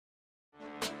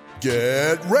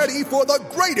Get ready for the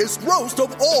greatest roast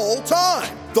of all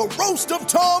time, the Roast of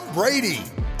Tom Brady,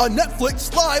 a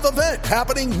Netflix live event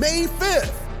happening May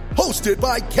 5th. Hosted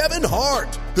by Kevin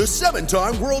Hart, the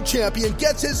 7-time world champion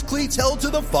gets his cleats held to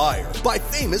the fire by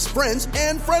famous friends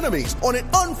and frenemies on an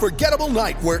unforgettable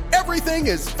night where everything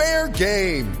is fair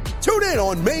game. Tune in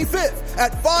on May 5th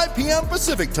at 5 p.m.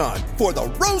 Pacific time for the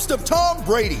Roast of Tom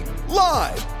Brady,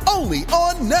 live only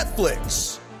on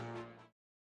Netflix.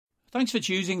 Thanks for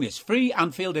choosing this free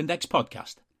Anfield Index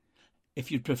podcast. If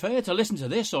you'd prefer to listen to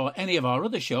this or any of our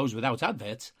other shows without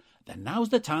adverts, then now's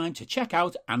the time to check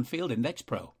out Anfield Index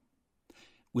Pro.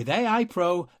 With AI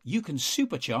Pro, you can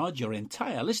supercharge your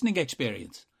entire listening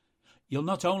experience. You'll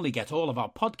not only get all of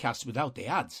our podcasts without the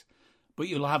ads, but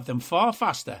you'll have them far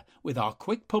faster with our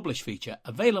Quick Publish feature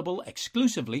available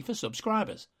exclusively for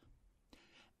subscribers.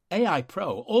 AI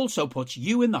Pro also puts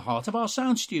you in the heart of our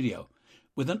sound studio,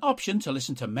 with an option to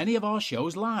listen to many of our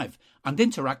shows live and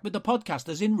interact with the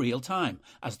podcasters in real time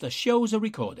as the shows are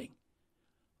recording.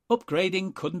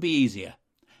 Upgrading couldn't be easier.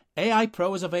 AI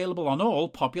Pro is available on all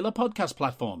popular podcast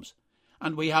platforms,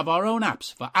 and we have our own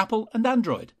apps for Apple and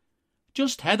Android.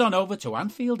 Just head on over to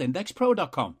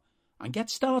AnfieldIndexPro.com and get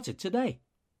started today.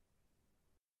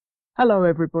 Hello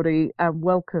everybody and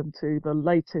welcome to the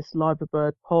latest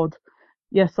Liverbird pod.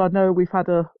 Yes, I know we've had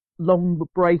a long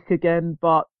break again,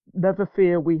 but never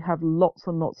fear, we have lots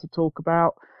and lots to talk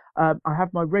about. I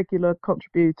have my regular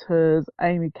contributors,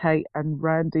 Amy, Kate and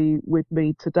Randy with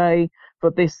me today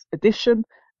for this edition,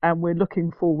 and we're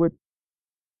looking forward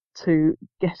to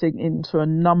getting into a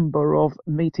number of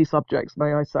meaty subjects,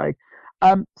 may I say.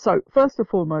 So first and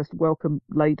foremost, welcome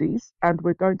ladies, and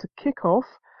we're going to kick off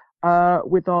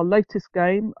with our latest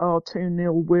game, our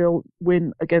 2-0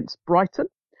 win against Brighton.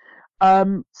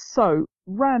 So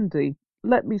Randy,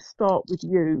 let me start with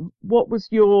you. What was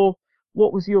your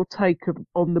take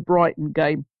on the Brighton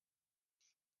game?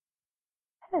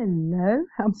 Hello,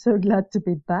 I'm so glad to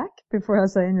be back before I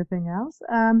say anything else.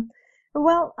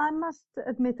 Well, I must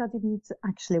admit I didn't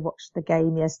actually watch the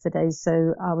game yesterday,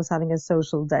 so I was having a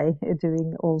social day,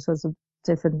 doing all sorts of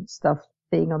different stuff,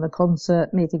 being on a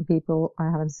concert, meeting people I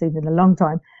haven't seen in a long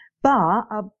time. But,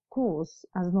 of course,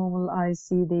 as normal, I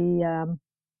see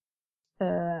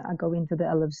I go into the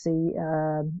LFC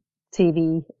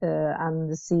TV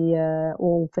and see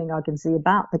all thing I can see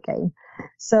about the game.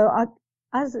 So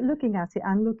as looking at it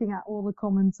and looking at all the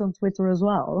comments on Twitter as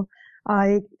well,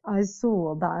 I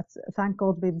saw that, thank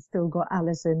God we've still got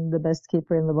Alisson, the best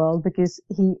keeper in the world, because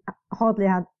he hardly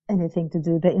had anything to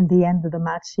do. But in the end of the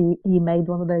match, he made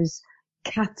one of those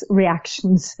cat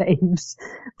reaction saves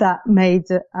that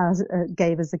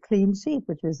gave us a clean sheet,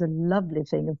 which was a lovely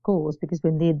thing, of course, because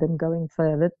we need them going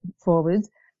forward,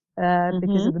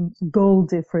 because of the goal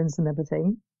difference and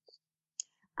everything.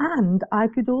 And I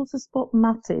could also spot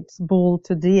Matip's ball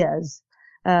to Diaz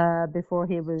before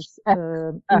he was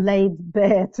laid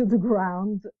bare to the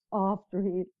ground after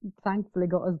he thankfully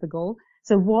got us the goal.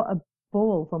 So what a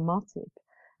ball from Matip.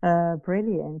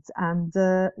 Brilliant. And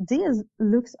Diaz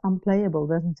looks unplayable,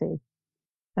 doesn't he?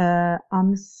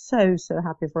 I'm so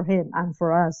happy for him and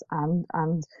for us,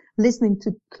 and listening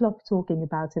to Klopp talking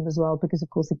about him as well, because of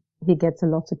course he gets a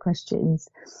lot of questions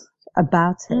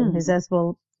about him. He says,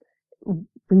 well,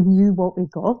 we knew what we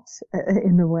got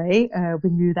in a way. We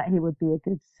knew that he would be a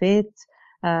good fit.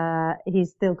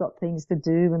 He's still got things to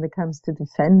do when it comes to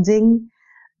defending,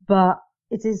 but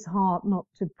it is hard not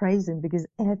to praise him because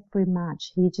every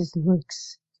match he just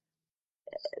looks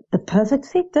the perfect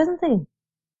fit, doesn't he?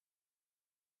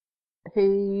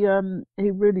 He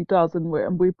really does,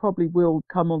 and we probably will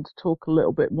come on to talk a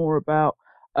little bit more about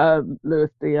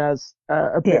Luis Diaz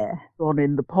a bit on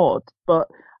in the pod. But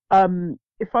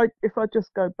if I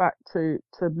just go back to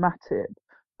Matip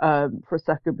for a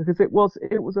second, because it was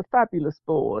a fabulous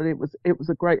ball and it was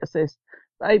a great assist.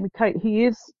 Amy, Kate, he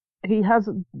has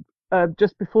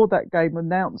just before that game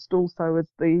announced also as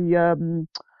the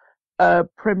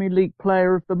Premier League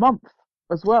Player of the Month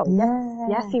as well.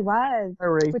 Yes, he was.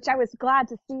 Which I was glad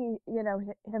to see,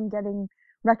 him getting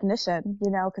recognition,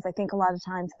 because I think a lot of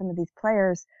times some of these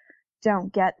players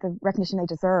don't get the recognition they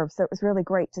deserve. So it was really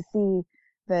great to see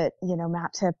that,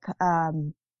 Matip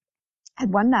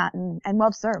had won that and well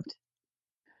deserved.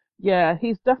 Yeah,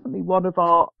 he's definitely one of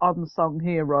our unsung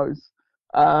heroes.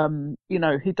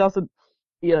 He doesn't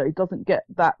get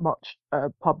that much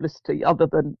publicity other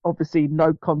than obviously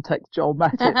no context Joel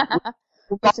Matip.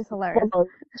 Which is hilarious.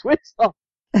 Twitter.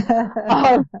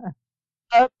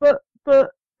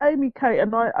 But Amy, Kate,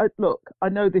 and I look, I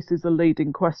know this is a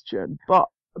leading question, but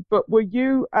were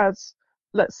you as,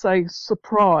 let's say,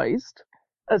 surprised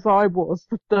as I was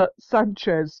that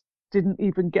Sanchez didn't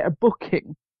even get a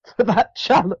booking for that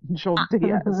challenge on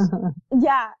Diaz.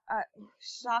 Yeah,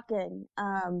 shocking.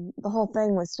 The whole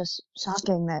thing was just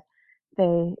shocking that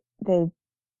they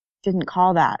didn't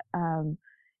call that.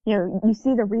 You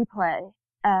see the replay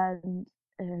and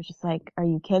you're just like, are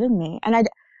you kidding me? And I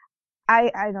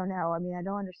don't know. I mean, I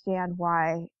don't understand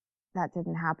why that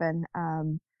didn't happen.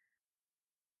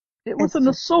 It was an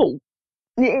assault.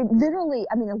 It literally,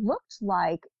 I mean, it looked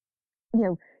like,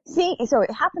 so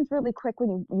it happens really quick when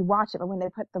you watch it, but when they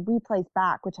put the replays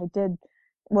back, which I did,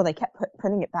 well, they kept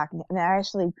putting it back, and I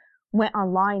actually went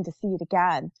online to see it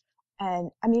again. And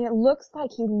I mean, it looks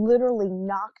like he literally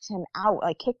knocked him out,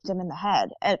 like kicked him in the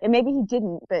head. And maybe he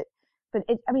didn't, but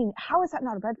I mean, how is that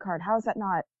not a red card? How is that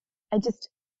not,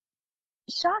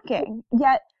 shocking.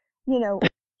 Yet,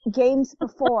 games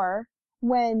before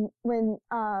when,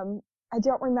 I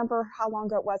don't remember how long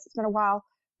ago it was. It's been a while,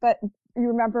 but you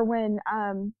remember when,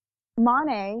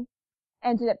 Mane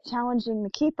ended up challenging the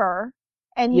keeper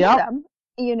and hit him,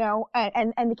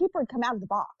 and the keeper had come out of the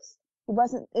box. He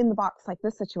wasn't in the box like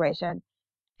this situation.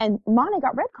 And Mane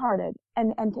got red carded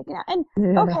and taken out. And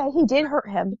okay, he did hurt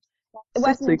him. It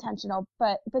wasn't intentional,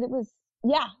 but it was,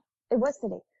 it was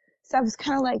City. So I was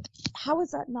kind of like, how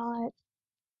is that not?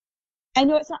 I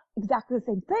know it's not exactly the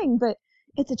same thing, but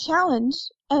it's a challenge,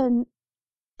 and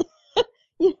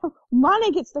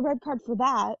Mane gets the red card for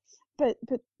that, but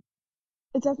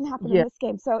it doesn't happen in this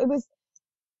game. So it was.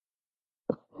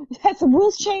 Has the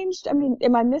rules changed? I mean,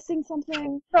 am I missing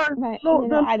something?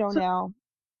 No, I don't know.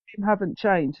 Haven't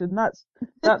changed, and that's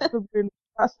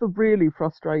the really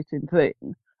frustrating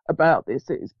thing about this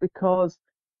is because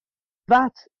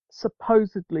that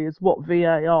supposedly is what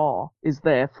VAR is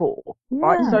there for,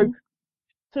 right? So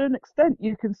to an extent,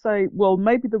 you can say, well,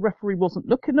 maybe the referee wasn't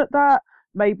looking at that.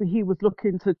 Maybe he was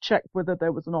looking to check whether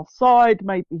there was an offside.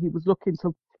 Maybe he was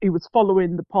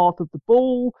following the path of the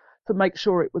ball to make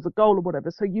sure it was a goal or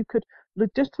whatever. So you could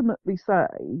legitimately say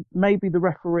maybe the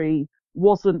referee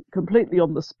wasn't completely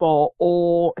on the spot,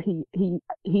 or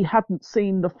he hadn't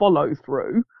seen the follow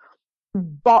through.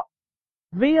 But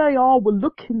VAR were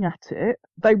looking at it.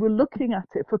 They were looking at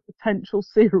it for potential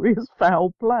serious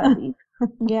foul play.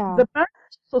 The man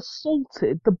was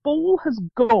assaulted. The ball has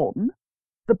gone.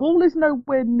 The ball is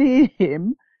nowhere near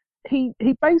him. He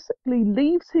basically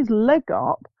leaves his leg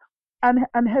up and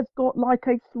has got like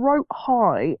a throat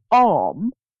high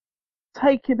arm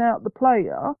taking out the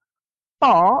player,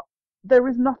 but there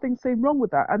is nothing seen wrong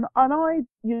with that. And I,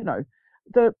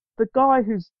 the guy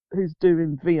who's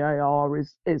doing VAR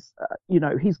is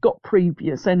he's got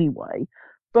previous anyway,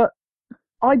 but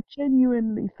I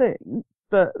genuinely think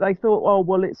that they thought, oh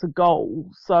well, it's a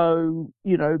goal, so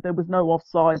there was no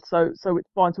offside, so it's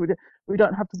fine, so we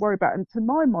don't have to worry about it. And to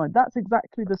my mind, that's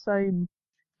exactly the same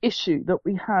issue that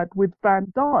we had with Van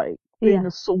Dijk being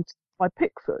assaulted by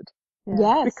Pickford.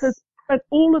 Yes. Because they spent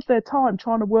all of their time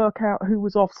trying to work out who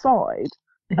was offside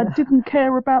and didn't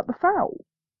care about the foul.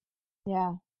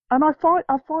 Yeah. And I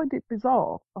find it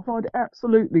bizarre. I find it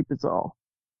absolutely bizarre.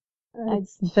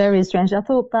 It's very strange. I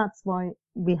thought that's why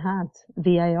we had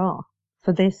VAR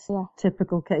for this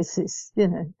typical cases,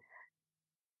 Yeah,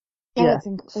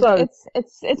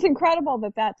 it's incredible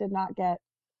that did not get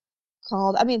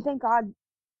called. I mean, thank God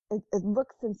it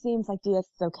looks and seems like Diaz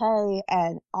is okay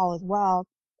and all is well,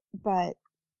 but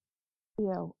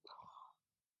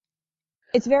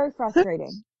it's very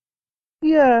frustrating.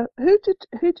 Yeah, who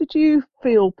did you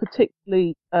feel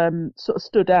particularly sort of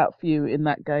stood out for you in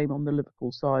that game on the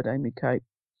Liverpool side, Amy Kate?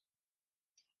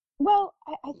 Well,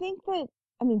 I think that,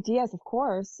 I mean, Diaz, of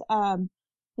course. I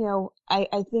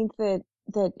think that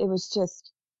it was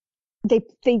just I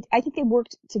think they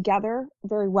worked together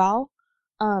very well.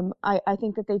 I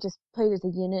think that they just played as a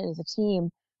unit, as a team,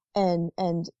 and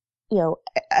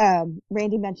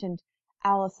Randy mentioned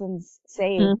Allison's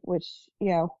save, which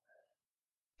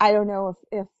I don't know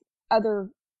if other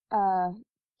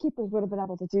keepers would have been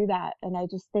able to do that, and I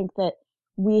just think that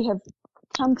we have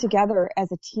come together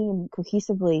as a team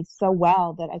cohesively so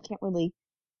well that I can't really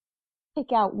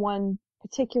pick out one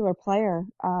particular player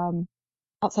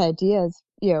outside of Diaz,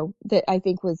 that I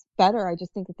think was better. I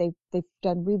just think that they've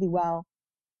done really well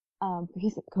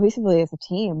cohesively as a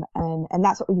team, and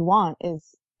that's what you want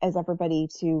is everybody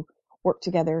to work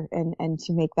together and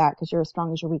to make that, because you're as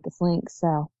strong as your weakest link.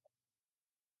 So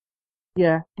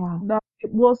no,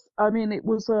 it was. I mean, it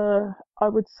was I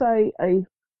would say a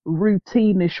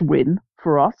routine-ish win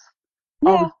for us.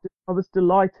 Yeah. I was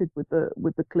delighted with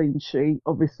the clean sheet.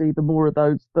 Obviously, the more of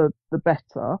those, the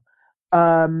better.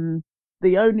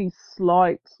 The only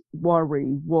slight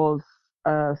worry was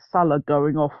Salah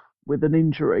going off with an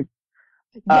injury.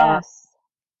 Yes.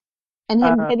 And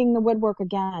him hitting the woodwork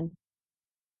again.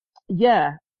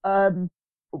 Yeah.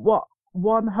 What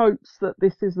one hopes that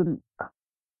this isn't,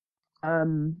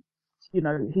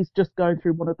 he's just going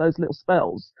through one of those little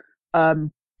spells.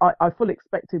 I fully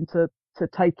expect him to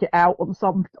take it out on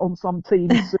some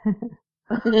teams.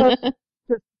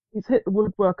 He's hit the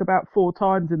woodwork about 4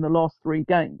 times in the last 3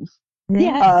 games.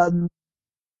 Yes.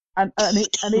 And it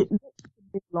looks to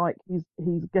me like he's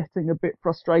getting a bit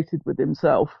frustrated with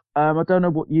himself. I don't know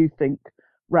what you think,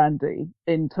 Randy,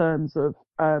 in terms of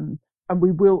and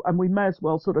we may as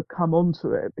well sort of come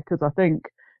onto it, because I think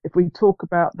if we talk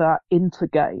about that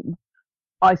intergame,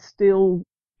 I still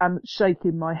am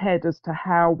shaking my head as to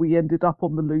how we ended up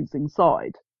on the losing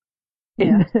side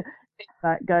in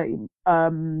that game.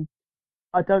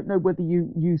 I don't know whether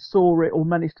you saw it or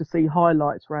managed to see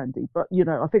highlights, Randy, but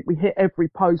I think we hit every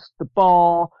post, the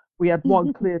bar. We had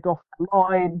one cleared off the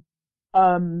line,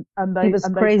 and it was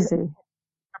crazy.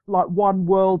 Like one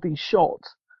worldy shot,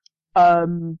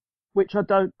 which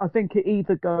I think it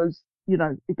either goes,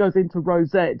 it goes into row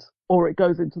Z or it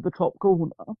goes into the top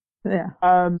corner. Yeah.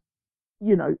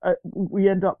 We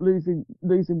end up losing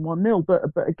 1-0,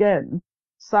 but again,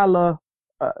 Salah,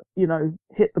 I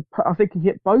think he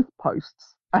hit both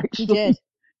posts, actually. He did.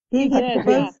 He hit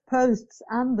both posts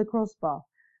and the crossbar.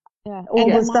 Yeah.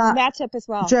 And was that matchup as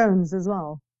well. Jones as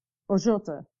well. Or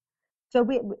Jota. So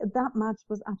that match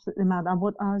was absolutely mad.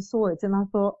 I saw it and I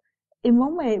thought, in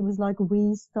one way, it was like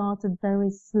we started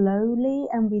very slowly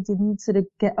and we didn't sort of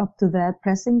get up to their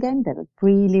pressing game. They did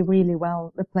really, really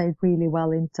well. They played really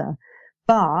well Inter.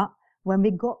 But when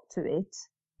we got to it,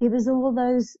 it was all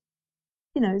those,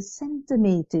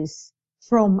 centimeters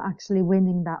from actually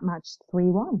winning that match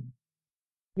 3-1.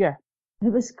 Yeah.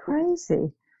 It was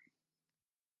crazy.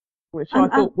 Which I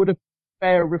thought would have been a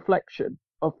fair reflection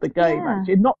of the game,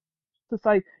 actually. Not to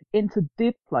say Inter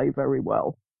did play very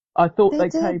well. I thought they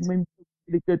came in with a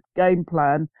really good game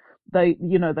plan. They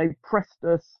pressed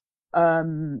us.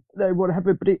 They would have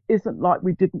it, but it isn't like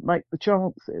we didn't make the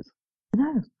chances.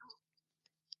 No.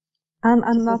 And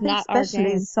I think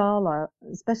especially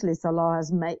Salah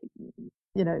has made,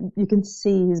 you can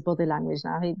see his body language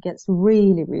now. He gets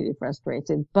really, really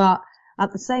frustrated. But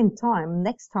at the same time,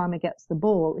 next time he gets the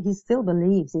ball, he still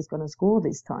believes he's going to score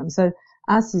this time. So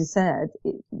as you said,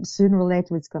 sooner or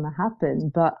later it's going to happen.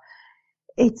 But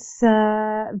it's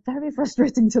very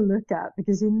frustrating to look at,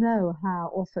 because you know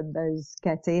how often those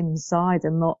get inside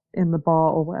and not in the bar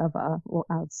or whatever, or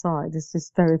outside. It's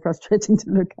just very frustrating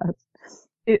to look at.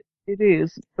 It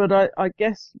is, but I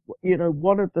guess,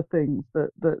 one of the things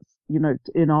that's,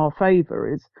 in our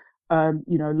favour is,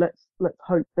 let's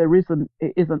hope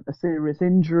it isn't a serious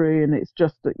injury and it's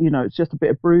just, it's just a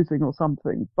bit of bruising or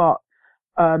something. But,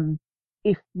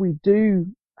 if we do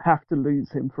have to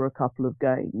lose him for a couple of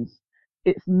games,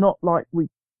 it's not like we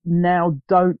now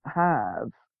don't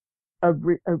have a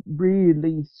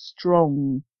really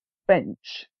strong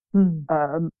bench,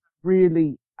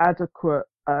 really adequate,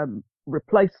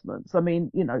 replacements. I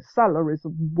mean, Salah is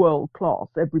world class.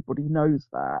 Everybody knows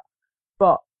that.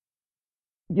 But,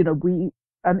 and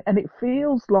it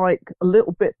feels like a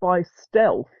little bit by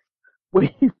stealth,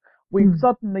 we've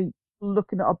suddenly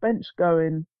looking at our bench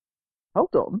going,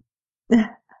 hold on,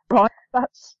 right?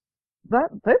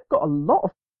 They've got a lot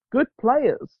of good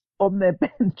players on their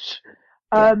bench.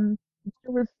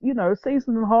 Whereas, a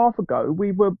season and a half ago,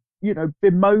 we were,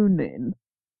 bemoaning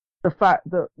the fact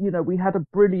that, we had a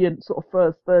brilliant sort of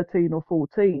first 13 or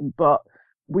 14, but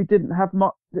we didn't have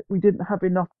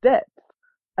enough depth.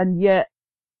 And yet,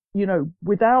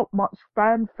 without much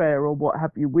fanfare or what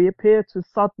have you, we appear to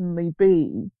suddenly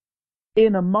be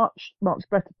in a much, much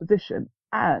better position.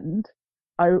 And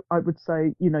I would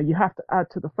say, you have to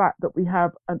add to the fact that we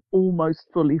have an almost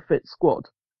fully fit squad,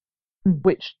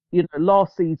 which,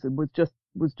 last season was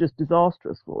just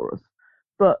disastrous for us.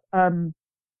 But,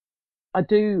 I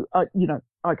do,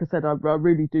 like I said, I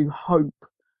really do hope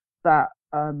that,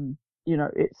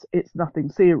 it's nothing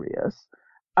serious.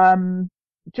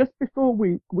 Just before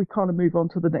we kind of move on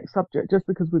to the next subject, just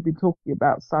because we've been talking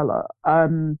about Salah,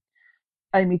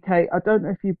 Amy Kate, I don't know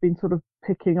if you've been sort of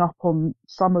picking up on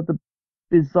some of the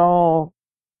bizarre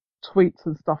tweets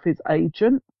and stuff his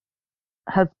agent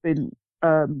has been,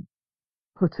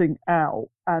 putting out,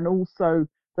 and also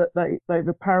that they've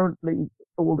apparently,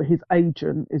 or his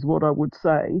agent is what I would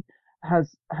say,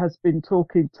 has been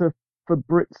talking to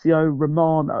Fabrizio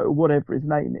Romano, whatever his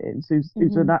name is,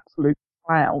 who's an absolute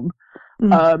clown,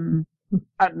 and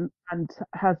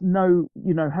has no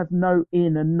in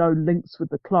and no links with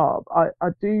the club. I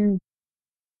do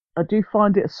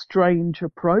find it a strange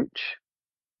approach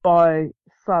by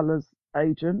Salah's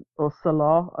agent, or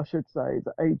Salah, I should say,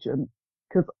 the agent,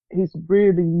 because he's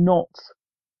really not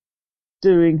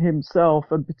doing himself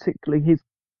and particularly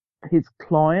his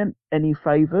client any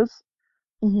favours.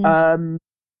 Mm-hmm.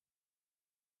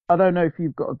 I don't know if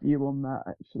you've got a view on that,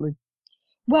 actually.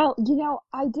 Well,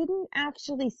 I didn't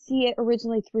actually see it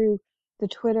originally through the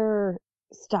Twitter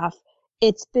stuff.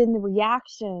 It's been the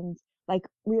reactions, like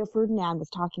Rio Ferdinand was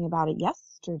talking about it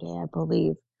yesterday, I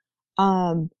believe.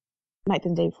 Might have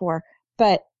been the day before,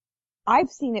 but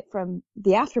I've seen it from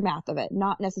the aftermath of it,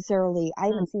 not necessarily. I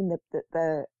haven't seen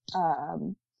the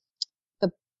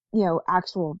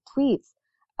actual tweets.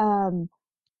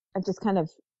 I've just kind of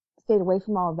stayed away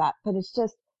from all of that, but it's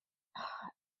just,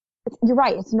 you're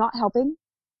right. It's not helping.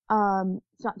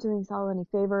 It's not doing Salah any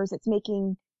favors. It's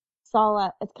making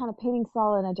Salah, it's kind of painting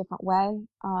Salah in a different way.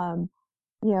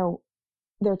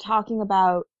 They're talking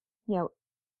about,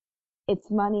 it's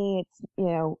money. It's,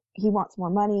 he wants more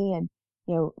money, and,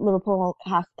 Liverpool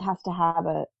has to have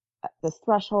this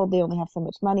threshold. They only have so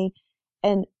much money.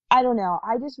 And I don't know.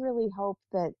 I just really hope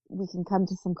that we can come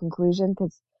to some conclusion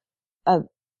of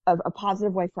a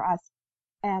positive way for us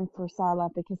and for Salah,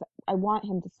 because I want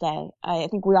him to stay. I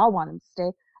think we all want him to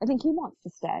stay. I think he wants to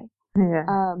stay.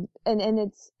 Yeah. And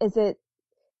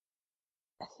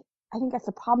I think that's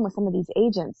the problem with some of these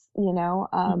agents,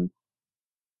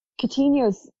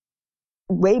 Coutinho's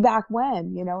way back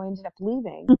when, ended up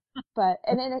leaving,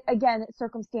 and then again,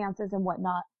 circumstances and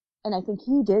whatnot. And I think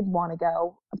he did want to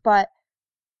go, but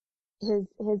his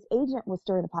agent was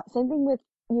stirring the pot. Same thing with,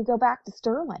 you go back to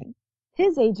Sterling.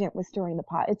 His agent was stirring the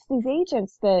pot. It's these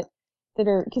agents that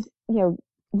are just,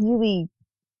 really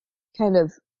kind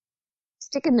of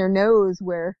sticking their nose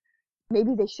where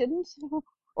maybe they shouldn't,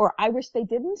 or I wish they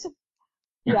didn't.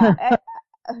 Yeah.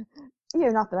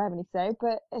 Not that I have any say,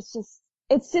 but it's just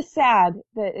sad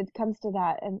that it comes to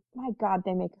that. And my God,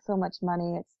 they make so much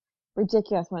money. It's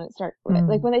ridiculous when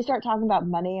when they start talking about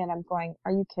money, and I'm going,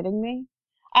 are you kidding me?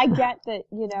 I get that,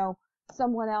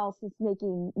 someone else is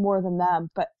making more than them,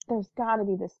 but there's got to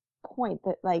be this point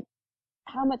that, like,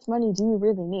 how much money do you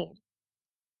really need?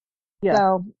 Yeah.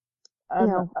 So, I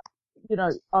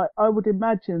would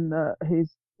imagine that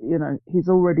he's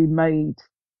already made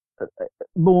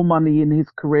more money in his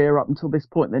career up until this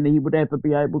point than he would ever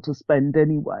be able to spend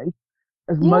anyway,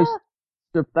 as most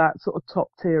of that sort of top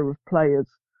tier of players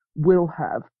will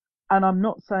have. And I'm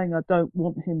not saying I don't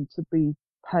want him to be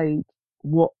paid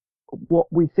what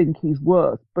we think he's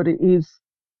worth, but it is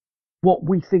what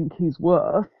we think he's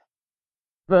worth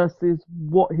versus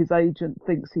what his agent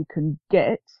thinks he can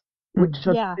get, which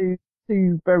are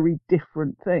two very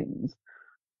different things.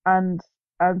 And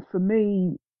for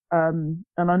me, and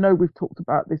I know we've talked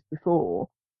about this before,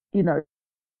 I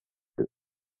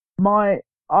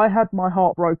had my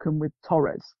heart broken with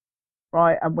Torres,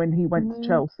 right? And when he went to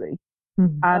Chelsea,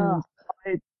 and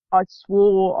I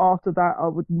swore after that I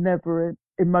would never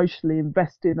emotionally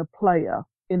invest in a player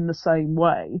in the same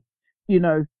way.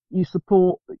 You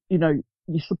support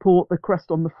the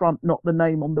crest on the front, not the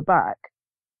name on the back.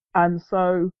 And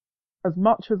so, as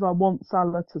much as I want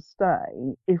Salah to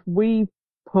stay, if we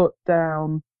put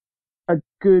down a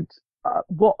good,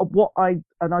 and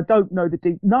I don't know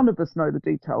none of us know the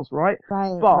details, right?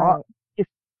 Right. But right.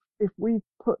 if we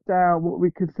put down what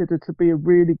we consider to be a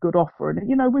really good offer, and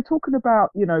we're talking about,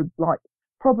 like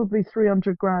probably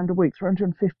 300 grand a week,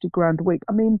 350 grand a week.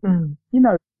 I mean,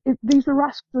 these are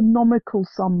astronomical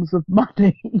sums of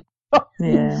money.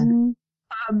 Yeah.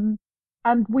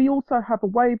 And we also have a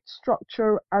wage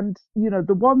structure, and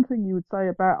the one thing you would say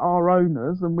about our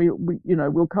owners, and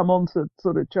we'll come on to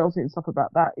sort of Chelsea and stuff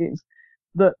about that, is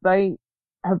that they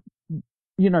have,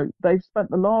 they've spent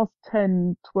the last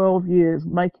 10, 12 years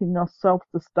making us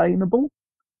self-sustainable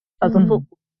as a football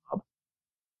club.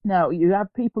 Now, you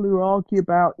have people who argue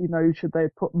about, should they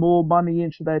have put more money in,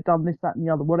 should they have done this, that, and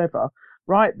the other, whatever,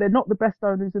 right? They're not the best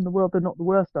owners in the world, they're not the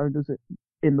worst owners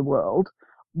in the world.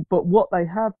 But what they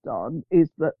have done is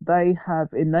that they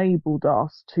have enabled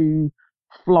us to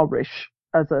flourish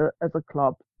as a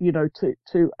club,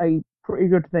 to a pretty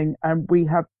good thing. And we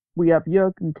have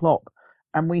Jurgen Klopp,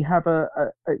 and we have a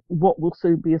what will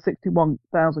soon be a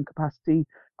 61,000 capacity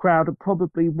crowd, and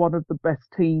probably one of the best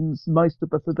teams most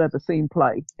of us have ever seen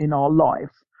play in our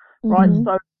life, right?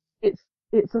 So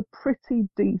it's a pretty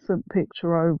decent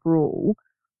picture overall.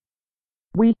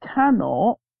 We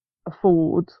cannot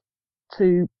afford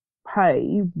to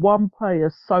pay one player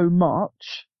so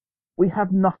much, we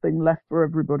have nothing left for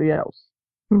everybody else.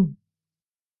 And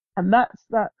that's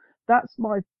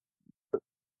my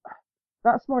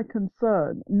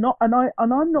concern.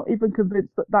 I'm not even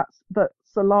convinced that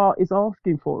Salah is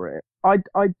asking for it.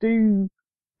 I do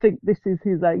think this is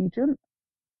his agent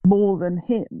more than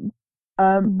him.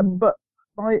 But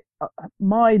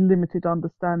my limited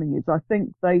understanding is I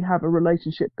think they have a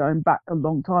relationship going back a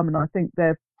long time, and I think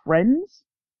they're friends.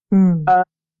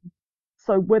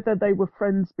 So whether they were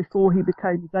friends before he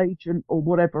became his agent or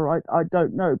whatever, I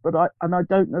don't know. But I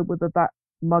don't know whether that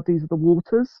muddies the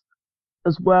waters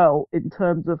as well in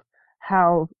terms of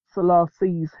how Salah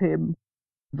sees him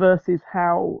versus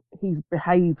how he's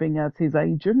behaving as his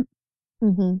agent.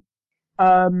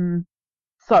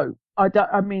 So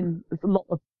I mean, there's a lot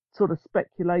of sort of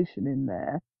speculation in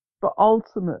there, but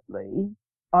ultimately,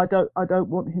 I don't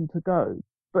want him to go.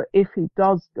 But if he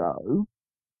does go,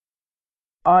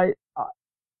 I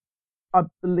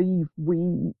believe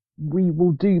we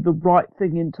will do the right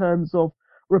thing in terms of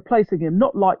replacing him,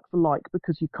 not like for like,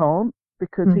 because you can't,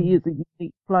 because he is a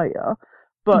unique player,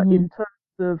 but in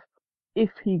terms of if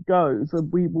he goes,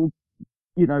 and we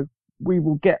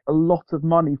will get a lot of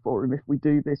money for him if we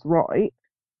do this right.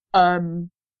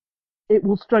 It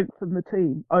will strengthen the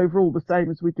team overall, the same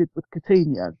as we did with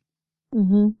Coutinho.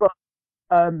 But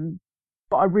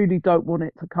I really don't want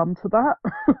it to come to that.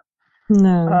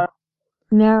 No.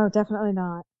 No, definitely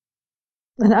not.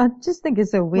 And I just think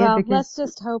it's so weird. Well, because let's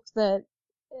just hope that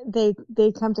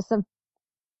they come to some.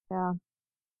 Yeah.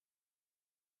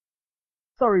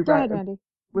 Sorry, Go ahead, Randy.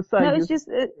 No, it's just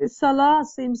Salah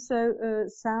seems so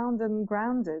sound and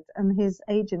grounded, and his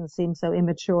agent seems so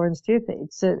immature and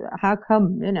stupid. So how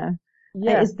come,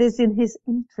 is this in his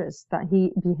interest that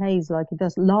he behaves like he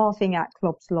does, laughing at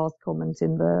Klopp's last comment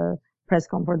in the press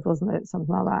conference, wasn't it?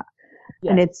 Something like that.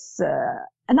 Yeah. And it's,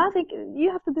 and I think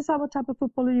you have to decide what type of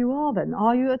footballer you are then.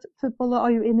 Are you a footballer? Are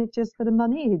you in it just for the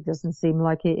money? It doesn't seem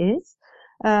like he is.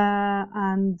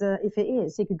 And if he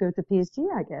is, he could go to PSG,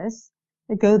 I guess.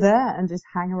 Go there and just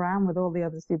hang around with all the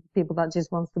other stupid people that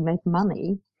just wants to make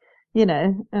money,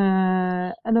 and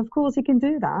of course he can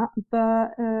do that,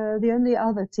 but the only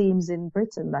other teams in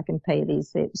Britain that can pay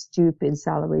these stupid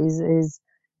salaries is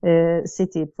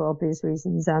City for obvious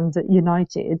reasons, and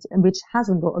United, which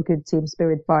hasn't got a good team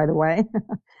spirit, by the way.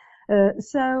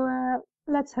 So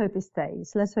let's hope he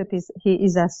stays. Let's hope he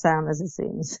is as sound as it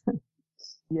seems.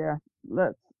 Yeah,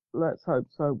 let's hope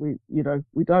so. We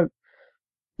don't.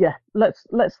 Yeah, let's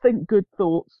think good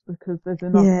thoughts, because there's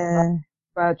enough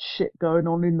bad shit going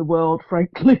on in the world,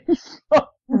 frankly.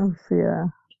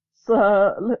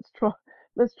 So let's try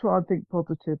and think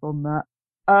positive on that.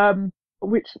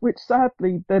 Which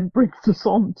sadly then brings us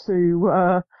on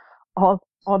to our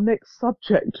next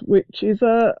subject, which is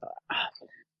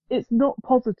it's not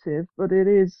positive, but it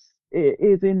is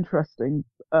interesting.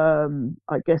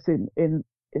 I guess in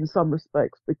some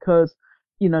respects, because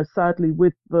sadly,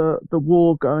 with the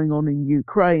war going on in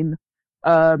Ukraine,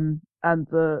 and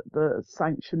the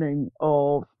sanctioning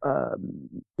of,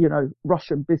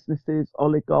 Russian businesses,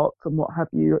 oligarchs and what have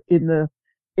you in the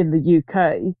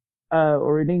UK,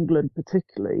 or in England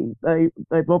particularly,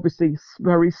 they've obviously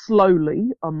very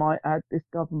slowly, I might add, this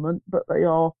government, but they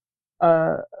are,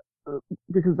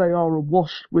 because they are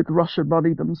awash with Russian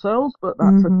money themselves, but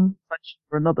that's a question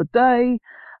for another day.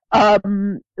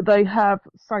 They have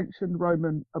sanctioned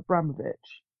Roman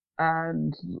Abramovich,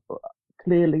 and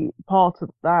clearly part of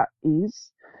that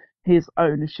is his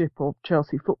ownership of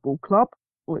Chelsea Football Club,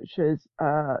 which is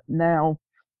now,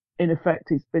 in effect,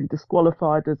 he's been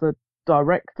disqualified as a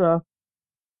director.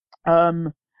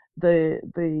 They've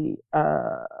been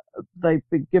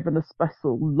given a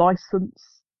special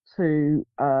license to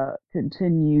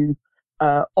continue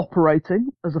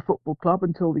operating as a football club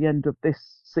until the end of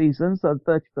this season, so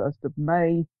 31st of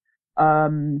May,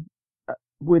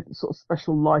 with sort of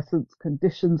special license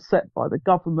conditions set by the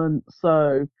government.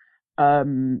 So,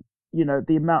 the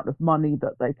amount of money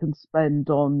that they can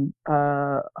spend on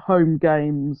home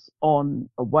games, on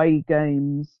away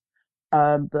games,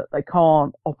 that they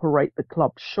can't operate the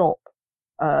club shop,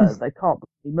 they can't put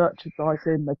any merchandise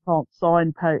in, they can't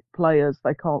sign players,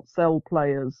 they can't sell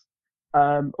players,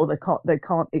 or they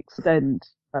can't extend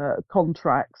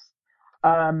contracts,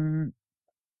 and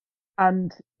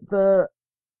there's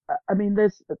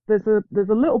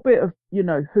a little bit of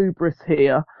hubris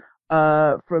here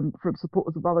from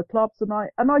supporters of other clubs, and I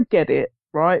get it,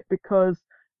 right, because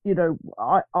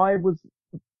I was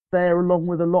there along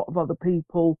with a lot of other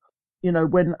people,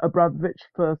 when Abramovich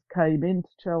first came into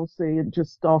Chelsea and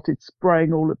just started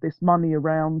spraying all of this money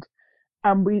around.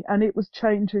 And it was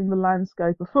changing the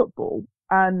landscape of football,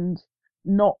 and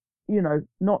not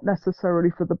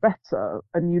necessarily for the better.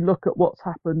 And you look at what's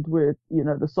happened with,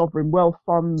 the sovereign wealth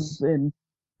funds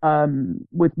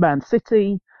with Man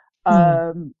City,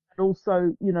 and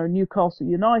also, Newcastle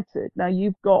United. Now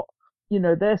you've got,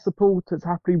 their supporters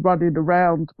happily running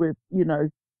around with,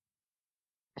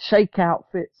 shake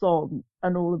outfits on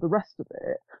and all of the rest of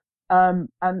it. And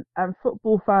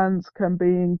football fans can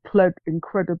be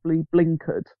incredibly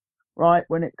blinkered, right,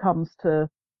 when it comes to,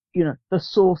 the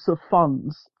source of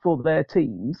funds for their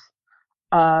teams,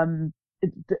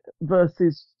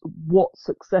 versus what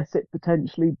success it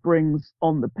potentially brings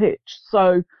on the pitch.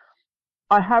 So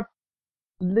I have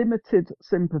limited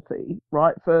sympathy,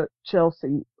 right, for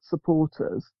Chelsea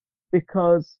supporters,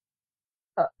 because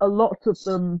a lot of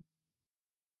them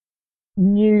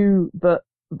knew that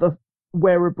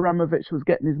where Abramovich was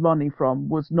getting his money from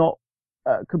was not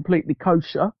completely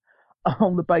kosher,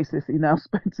 on the basis he now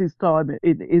spends his time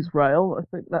in Israel. I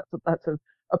think that's an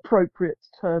appropriate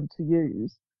term to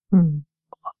use. Mm.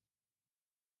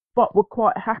 But we're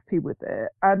quite happy with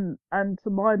it, and to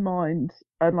my mind,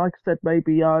 and like I said,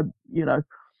 maybe I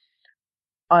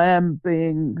am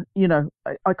being,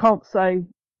 I can't say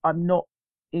I'm not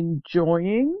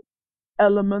enjoying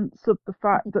elements of the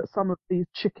fact that some of these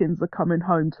chickens are coming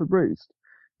home to roost.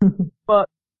 But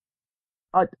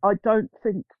I don't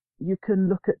think you can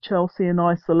look at Chelsea in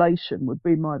isolation, would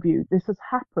be my view. This has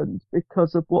happened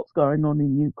because of what's going on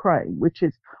in Ukraine, which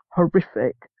is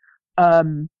horrific.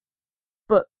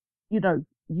 But,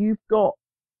 you've got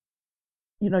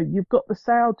the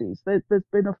Saudis. There's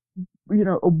been a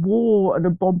war and a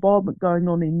bombardment going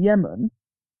on in Yemen,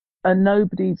 and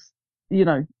nobody's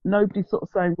sort of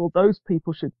saying, well, those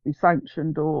people should be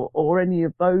sanctioned or any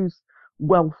of those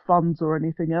wealth funds or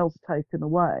anything else taken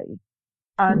away.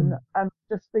 And I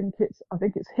just think it's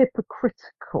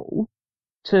hypocritical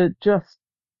to just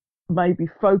maybe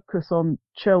focus on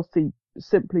Chelsea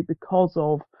simply because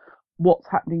of what's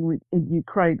happening in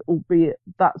Ukraine, albeit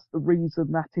that's the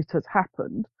reason that it has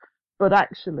happened. But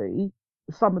actually,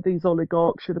 some of these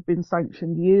oligarchs should have been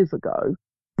sanctioned years ago.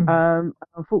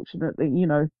 Unfortunately,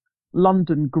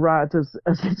 London grad, as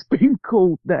it's been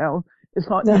called now, it's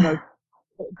like,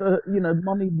 the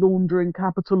money laundering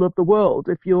capital of the world.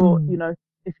 If you're,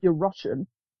 if you're Russian,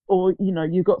 or,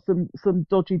 you've got some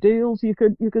dodgy deals, you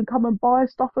can come and buy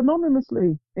stuff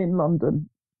anonymously in London.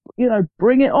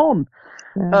 Bring it on.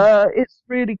 Yeah. It's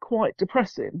really quite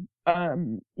depressing,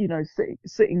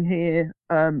 sitting here,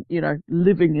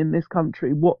 living in this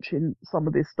country, watching some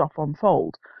of this stuff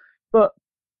unfold. But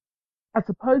I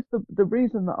suppose the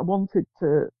reason that I wanted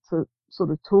to sort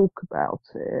of talk about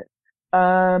it,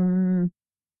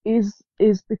 is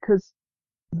because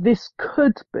this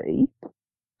could be,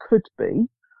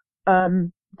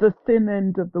 the thin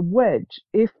end of the wedge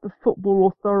if the football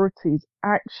authorities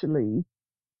actually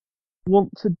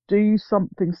want to do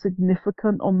something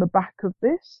significant on the back of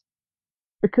this.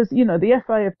 Because, the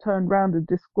FA have turned around and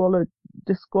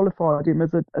disqualified him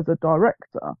as a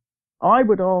director. I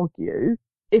would argue,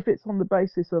 if it's on the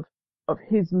basis of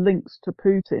his links to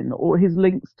Putin or his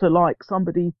links to like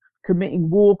somebody committing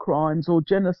war crimes or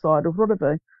genocide or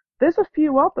whatever, there's a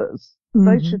few others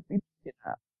they should be looking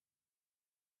at.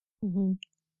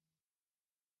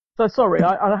 So sorry,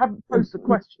 I haven't posed a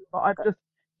question, but I'm just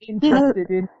interested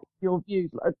in your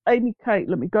views. Amy Kate,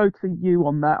 let me go to you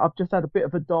on that. I've just had a bit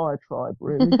of a diatribe,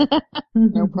 really.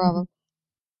 No problem.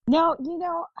 No,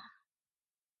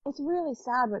 it's really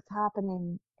sad what's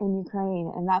happening in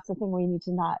Ukraine, and that's the thing we need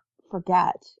to not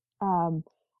forget,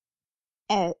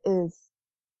 is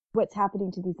what's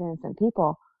happening to these innocent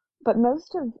people. But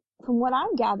from what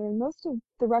I'm gathering, most of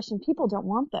the Russian people don't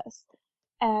want this.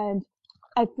 And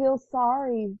I feel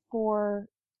sorry for,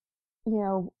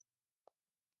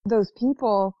 those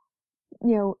people,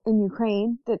 in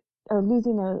Ukraine that are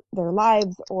losing their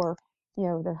lives or,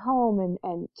 their home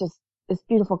and just this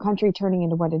beautiful country turning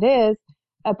into what it is,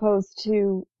 opposed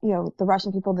to, the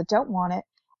Russian people that don't want it.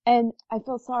 And I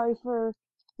feel sorry for,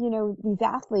 these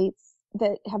athletes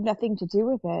that have nothing to do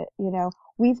with it.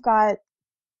 We've got,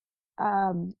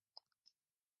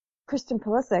 Christian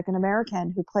Pulisic, an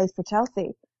American who plays for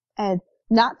Chelsea. And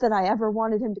not that I ever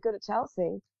wanted him to go to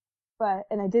Chelsea,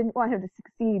 and I didn't want him to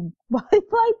succeed while he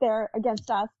played there against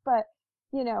us. But,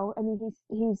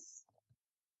 he's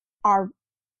our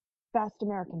best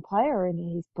American player and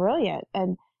he's brilliant.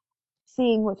 And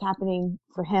seeing what's happening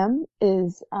for him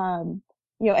is, and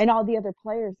all the other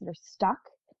players that are stuck,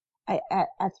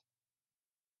 it's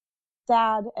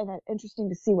sad and interesting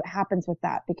to see what happens with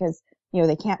that because,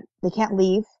 they can't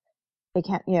leave. They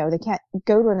can't, they can't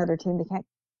go to another team. They can't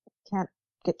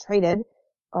get traded,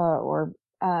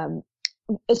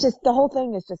 it's just, the whole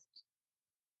thing is just,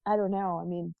 I don't know. I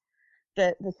mean,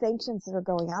 the sanctions that are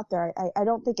going out there, I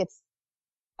don't think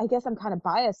I guess I'm kind of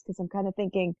biased because I'm kind of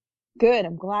thinking, good,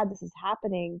 I'm glad this is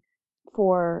happening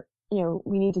for,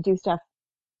 we need to do stuff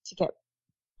to get,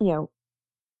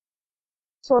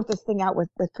 sort this thing out with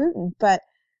Putin. But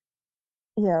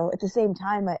at the same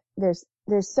time, there's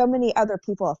so many other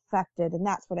people affected, and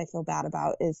that's what I feel bad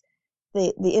about, is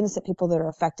the innocent people that are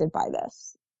affected by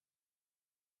this.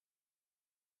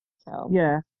 So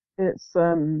Yeah, it's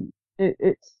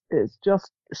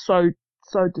just so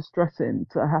distressing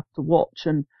to have to watch.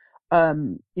 And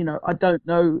I don't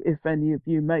know if any of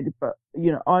you made it, but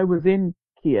I was in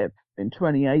Kiev in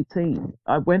 2018.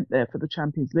 I went there for the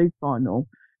Champions League final.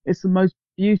 It's the most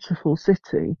beautiful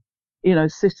city,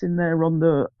 sitting there on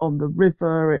the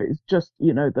river. It's just,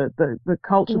 the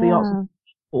culture, the arts and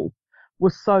people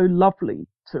was so lovely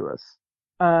to us.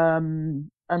 And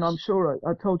I'm sure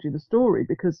I told you the story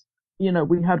because,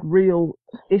 we had real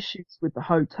issues with the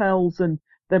hotels and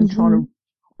them trying to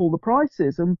pull the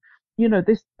prices. And,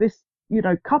 this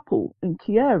couple in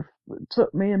Kiev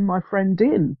took me and my friend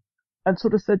in and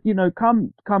sort of said,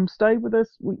 come stay with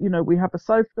us. We have a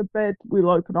sofa bed. We'll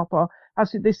open up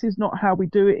actually, this is not how we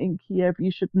do it in Kiev.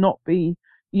 You should not be,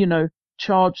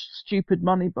 charged stupid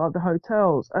money by the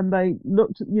hotels. And they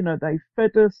looked, they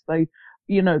fed us. They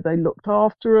looked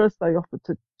after us. They offered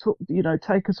to,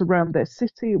 take us around their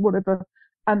city, whatever.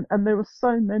 And there were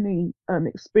so many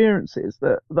experiences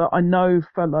that I know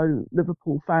fellow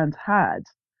Liverpool fans had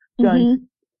going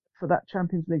for that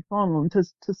Champions League final, and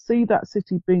to see that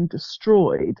city being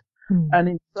destroyed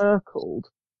and encircled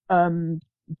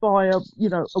by a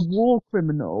war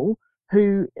criminal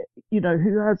who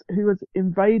has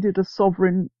invaded a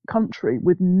sovereign country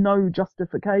with no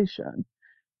justification.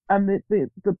 And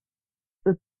the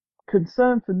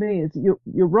concern for me is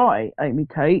you're right, Amy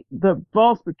Kate, the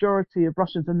vast majority of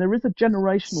Russians, and there is a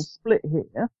generational split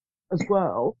here as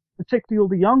well, particularly all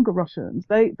the younger Russians,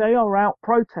 they are out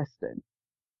protesting,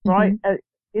 right,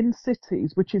 in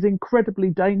cities, which is incredibly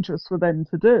dangerous for them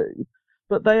to do,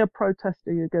 but they are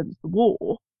protesting against the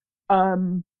war.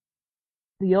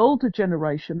 The older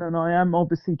generation, and I am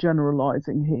obviously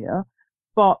generalizing here,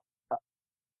 but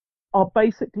are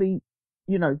basically,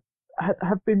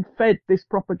 have been fed this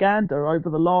propaganda over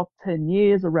the last 10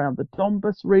 years around the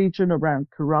Donbas region, around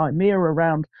Crimea,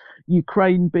 around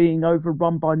Ukraine being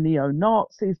overrun by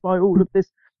neo-Nazis, by all of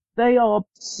this. They are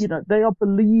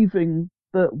believing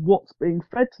that what's being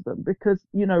fed to them because,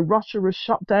 Russia has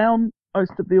shut down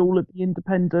most of all of the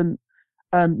independent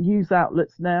news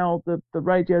outlets now, the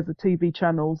radios, the TV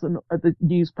channels and the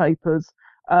newspapers.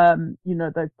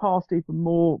 They've passed even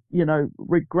more,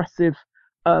 regressive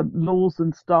laws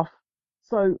and stuff.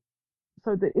 So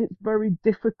that it's very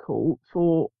difficult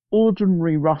for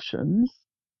ordinary Russians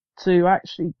to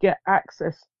actually get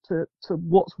access to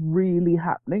what's really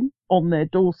happening on their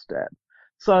doorstep.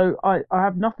 So I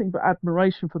have nothing but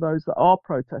admiration for those that are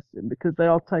protesting because they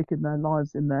are taking their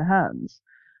lives in their hands.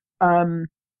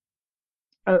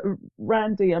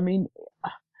 Randy, I mean,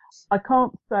 I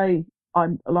can't say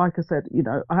like I said,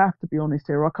 I have to be honest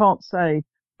here. I can't say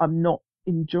I'm not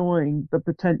enjoying the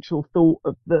potential thought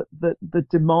of the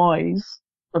demise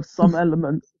of some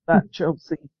elements of that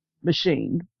Chelsea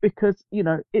machine because,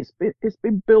 it's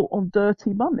been built on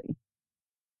dirty money.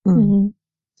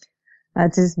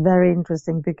 That is very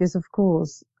interesting because, of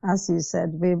course, as you said,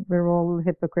 we're all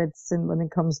hypocrites when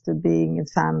it comes to being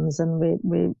fans, and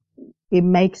we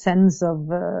make sense of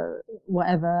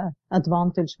whatever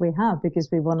advantage we have because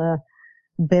we want to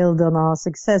build on our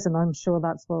success, and I'm sure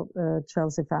that's what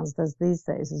Chelsea fans does these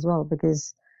days as well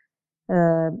because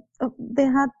they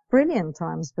had brilliant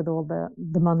times with all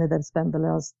the money they've spent the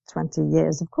last 20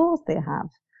 years. Of course they have.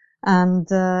 And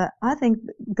I think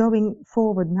going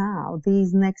forward now,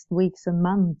 these next weeks and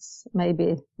months,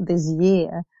 maybe this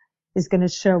year, is going to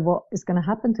show what is going to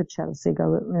happen to Chelsea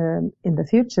in the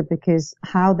future, because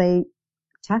how they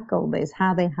tackle this,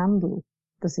 how they handle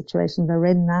the situation they're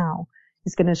in now,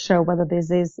 is going to show whether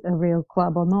this is a real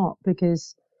club or not.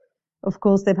 Because, of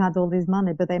course, they've had all this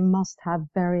money, but they must have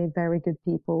very, very good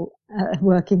people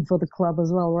working for the club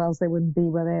as well, or else they wouldn't be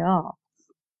where they are.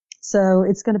 So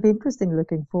it's going to be interesting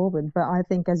looking forward. But I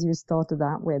think, as you started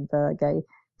out with, Gay,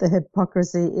 the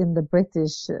hypocrisy in the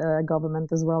British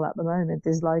government as well at the moment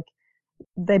is like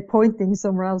they're pointing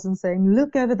somewhere else and saying,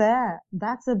 look over there,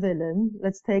 that's a villain.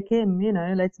 Let's take him,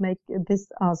 let's make this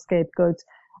our scapegoat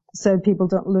so people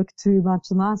don't look too much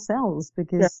on ourselves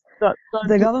because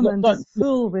the government is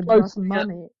full with Russian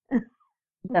money.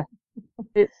 Yeah.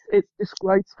 It's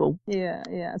disgraceful. Yeah.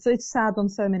 So it's sad on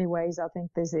so many ways. I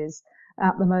think this is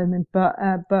at the moment, but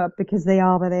because they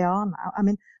are where they are now. I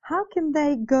mean, how can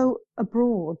they go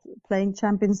abroad playing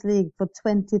Champions League for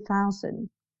 20,000?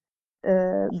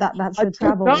 That should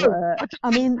travel.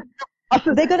 I mean,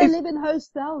 they're going to live in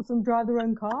hostels and drive their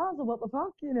own cars, or what the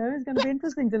fuck? It's going to be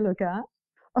interesting to look at.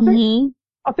 I think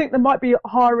I think they might be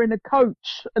hiring a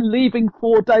coach and leaving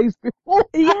 4 days before.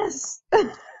 Yes.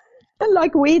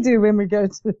 Like we do when we go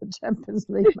to the Champions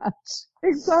League match.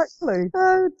 Exactly.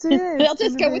 Oh dear. They'll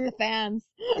just go with the fans.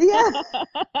 Yeah.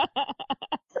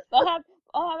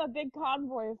 I'll have a big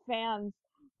convoy of fans.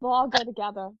 They'll all go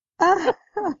together.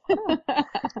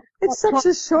 It's such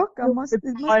a shock. It must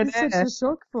be such a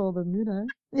shock for them, you know.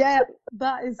 Yeah,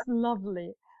 that is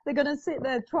lovely. They're going to sit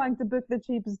there trying to book the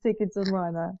cheapest tickets on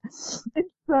Ryanair.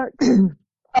 Exactly.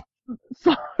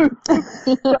 So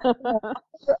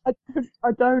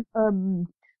I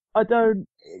don't,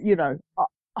 you know,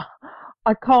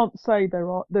 I can't say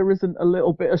there isn't a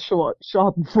little bit of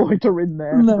Schadenfreude in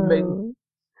there for me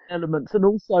elements, and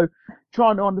also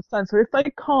trying to understand. So if they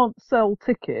can't sell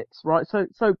tickets, right?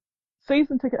 So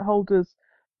season ticket holders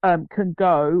can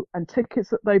go, and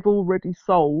tickets that they've already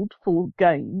sold for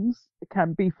games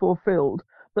can be fulfilled,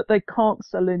 but they can't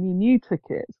sell any new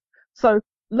tickets. So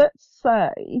let's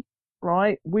say,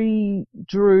 right, we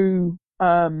drew,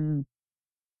 you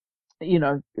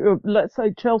know, let's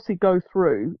say Chelsea go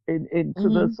through into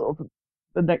the sort of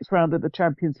the next round of the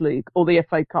Champions League or the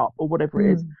FA Cup or whatever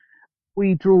it is.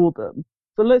 We draw them.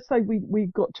 So let's say we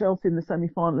got Chelsea in the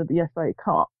semi-final of the FA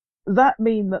Cup. Does that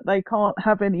mean that they can't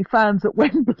have any fans at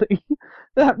Wembley?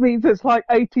 That means it's like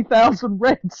 80,000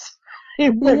 Reds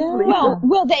in Wembley. Well,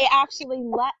 will they actually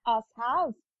let us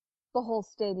have the whole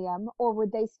stadium, or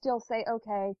would they still say,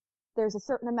 okay, there's a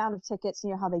certain amount of tickets, you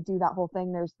know how they do that whole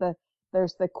thing, there's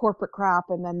the corporate crap,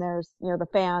 and then there's, you know, the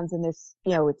fans, and this,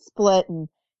 you know, it's split, and,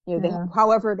 you know,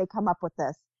 however they come up with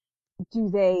this. Do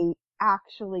they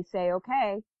actually say,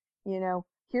 okay, you know,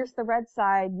 here's the red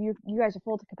side, you guys are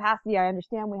full to capacity, I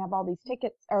understand we have all these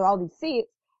tickets, or all these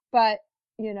seats, but,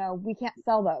 you know, we can't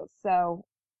sell those, so,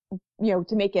 you know,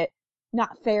 to make it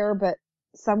not fair, but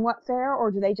somewhat fair,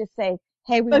 or do they just say,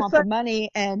 hey, we want the money,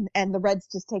 and the Reds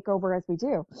just take over as we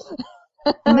do?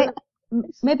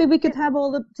 Maybe we could have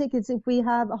all the tickets if we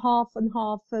have half and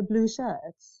half blue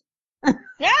shirts. I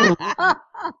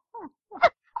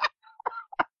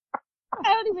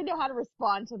don't even know how to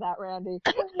respond to that, Randy.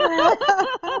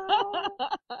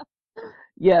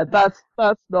 Yeah, that's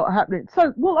not happening.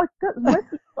 So, well, I guess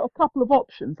Wesley's got a couple of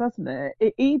options, hasn't it?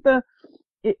 It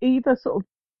either sort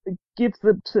of gives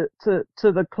them to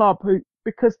the club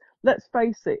because let's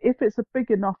face it, if it's a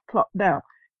big enough club now,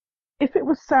 if it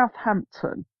was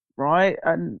Southampton, right,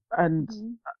 and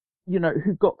you know,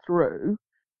 who got through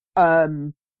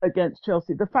against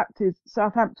Chelsea, the fact is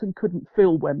Southampton couldn't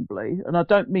fill Wembley, and I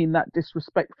don't mean that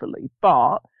disrespectfully,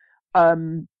 but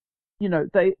you know,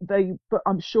 but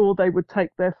I'm sure they would take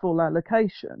their full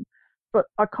allocation. But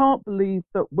I can't believe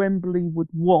that Wembley would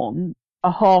want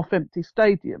a half-empty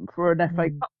stadium for an FA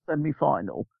Cup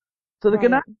semi-final. So they're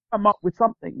going to have to come up with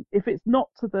something. If it's not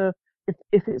if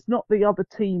it's not the other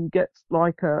team gets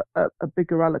like a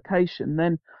bigger allocation,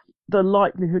 then the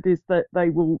likelihood is that they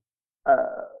will,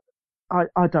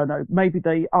 I don't know, maybe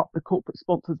they up the corporate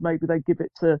sponsors, maybe they give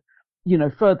it to, you know,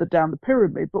 further down the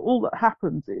pyramid. But all that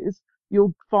happens is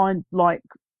you'll find like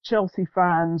Chelsea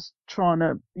fans trying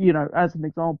to, you know, as an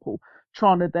example,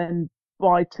 trying to then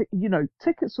buy,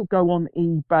 tickets will go on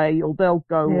eBay or they'll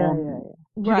go on.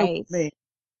 Yeah. Right.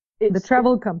 The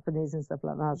travel companies and stuff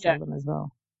like that sell them as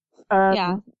well.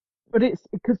 But it's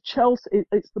because Chelsea,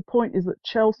 it's the point is that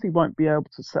Chelsea won't be able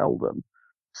to sell them.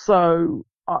 So,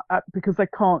 because they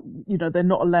can't, you know, they're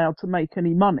not allowed to make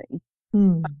any money.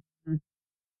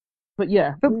 But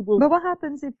yeah, but what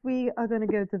happens if we are going to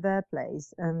go to their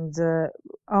place and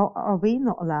are we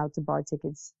not allowed to buy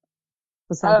tickets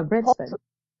for Stamford Bridge then?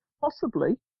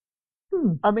 Possibly.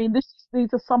 I mean, these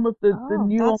are some of the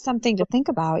new. That's something to think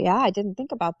about. Yeah, I didn't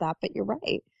think about that, but you're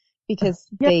right because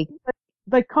they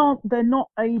can't. They're not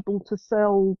able to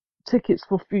sell tickets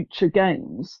for future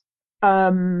games.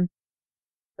 Now,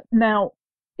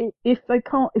 if they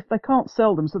can't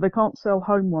sell them, so they can't sell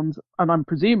home ones, and I'm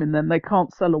presuming then they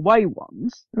can't sell away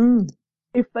ones.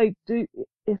 If they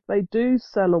do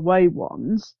sell away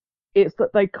ones, it's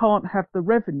that they can't have the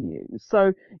revenue.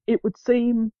 So it would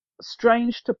seem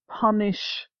strange to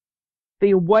punish the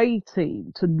away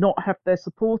team to not have their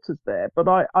supporters there. But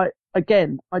I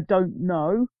don't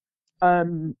know. I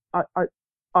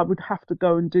would have to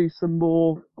go and do some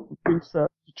more research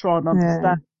to try and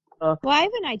understand. Well, I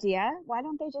have an idea. Why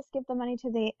don't they just give the money to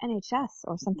the NHS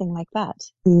or something like that?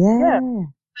 Yeah.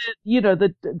 You know,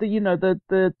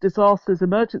 the disasters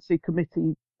emergency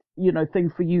committee, you know, thing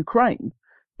for Ukraine.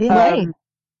 Right.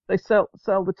 They sell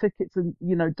the tickets and,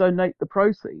 you know, donate the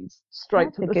proceeds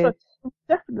straight to the. So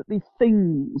definitely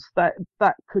things that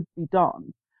could be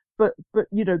done, but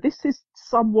this is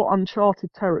somewhat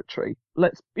uncharted territory.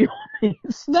 Let's be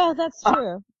honest. No, that's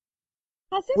true.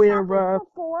 Has this We're happened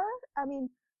before? I mean,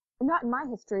 not in my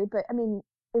history, but I mean,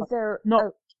 is there?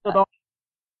 not that I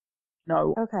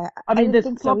know. Okay, I mean, didn't there's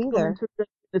think so clubs gone either. into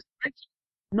administration,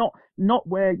 not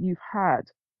where you've had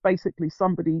basically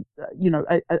somebody,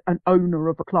 an owner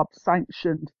of a club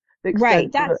sanctioned the extent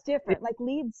Right, that that's different. Like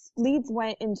Leeds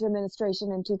went into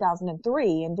administration in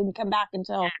 2003 and didn't come back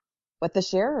until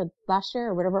this year or last year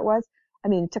or whatever it was. I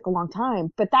mean, it took a long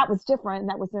time, but that was different.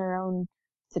 That was their own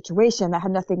situation. That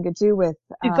had nothing to do with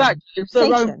exactly it's their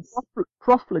own sanctions.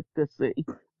 profligacy.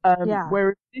 Yeah.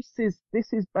 Whereas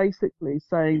this is basically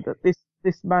saying that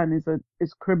this man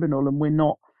is criminal and we're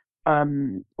not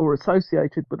or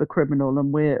associated with a criminal,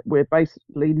 and we're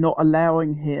basically not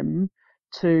allowing him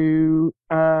to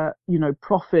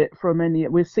profit from any.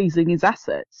 We're seizing his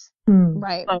assets,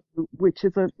 Right. so, which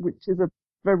is a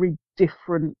very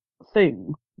different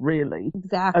thing, really.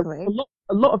 Exactly.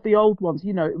 A lot of the old ones,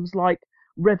 it was like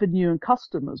revenue and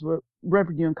customs were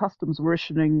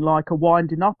issuing like a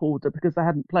winding up order because they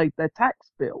hadn't paid their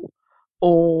tax bill,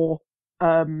 or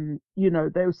they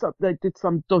did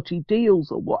some dodgy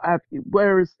deals or what have you.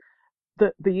 Whereas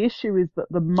the issue is that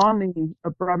the money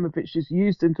Abramovich has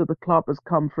used into the club has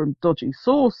come from dodgy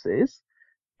sources,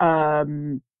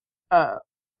 and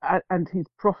he's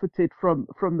profited from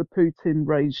the Putin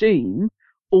regime,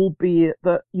 albeit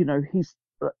that he's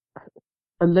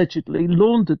allegedly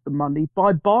laundered the money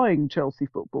by buying Chelsea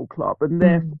Football Club, and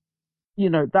therefore,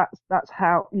 that's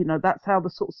how the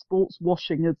sort of sports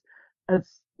washing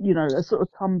has sort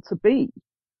of come to be.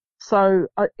 So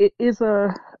these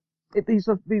are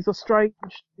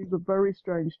very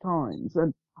strange times,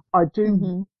 and I do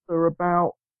wonder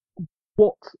about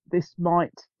what this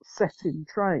might set in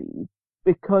train,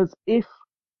 because if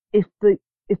the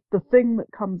thing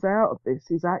that comes out of this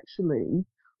is actually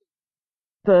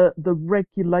the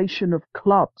regulation of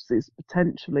clubs is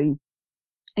potentially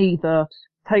either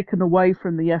taken away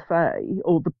from the FA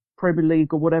or the Premier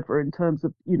League or whatever in terms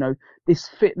of, this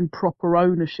fit and proper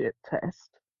ownership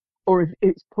test, or if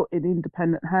it's put in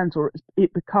independent hands, or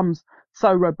it becomes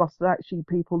so robust that actually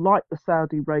people like the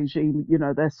Saudi regime,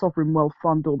 their sovereign wealth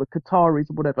fund or the Qataris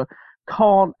or whatever,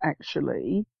 can't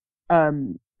actually,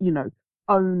 own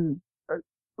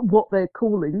what they're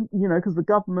calling, because the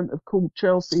government have called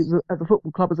Chelsea as a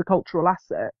football club as a cultural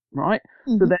asset, right?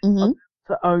 So they're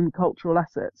to own cultural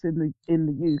assets in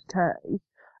the UK.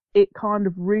 It kind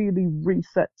of really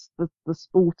resets the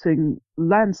sporting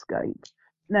landscape.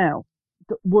 Now,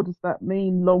 what does that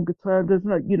mean longer term? There's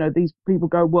no, these people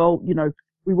go, well,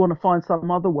 we want to find some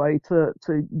other way to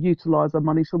utilize our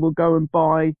money, so we'll go and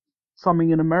buy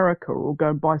something in America, or go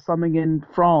and buy something in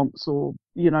France, or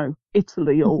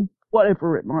Italy, or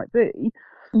whatever it might be.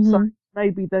 So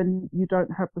maybe then you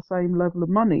don't have the same level of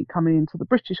money coming into the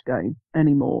British game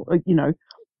anymore,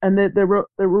 and there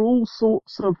are all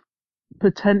sorts of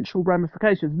potential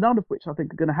ramifications, none of which I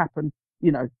think are going to happen,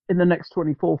 in the next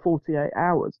 24, 48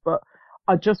 hours. But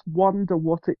I just wonder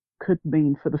what it could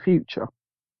mean for the future.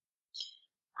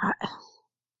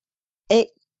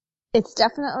 It's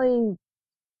definitely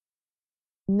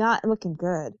not looking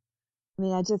good. I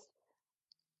mean, I just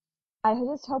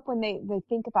hope when they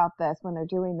think about this, when they're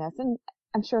doing this, and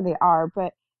I'm sure they are,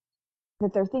 but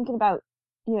that they're thinking about,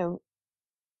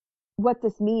 what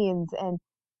this means. And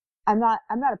I'm not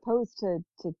opposed to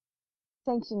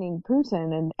sanctioning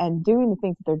Putin and doing the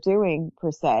things that they're doing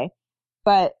per se,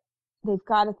 but they've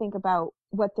got to think about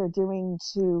what they're doing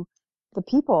to the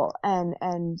people, and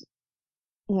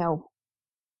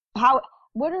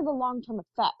what are the long-term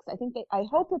effects? I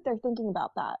hope that they're thinking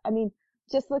about that. I mean,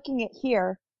 just looking at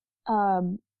here,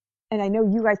 and I know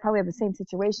you guys probably have the same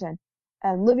situation,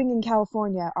 and living in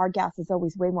California, our gas is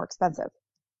always way more expensive,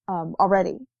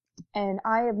 already. And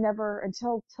I have never,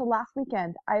 until last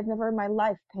weekend, I have never in my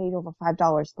life paid over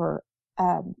 $5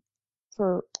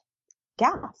 for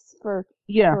gas,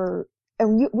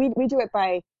 and we do it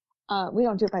by, we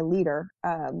don't do it by liter,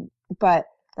 but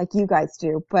like you guys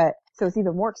do, but so it's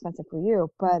even more expensive for you,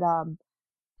 but,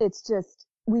 it's just,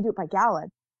 we do it by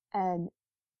gallon, and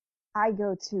I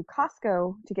go to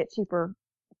Costco to get cheaper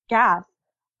gas,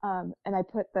 and I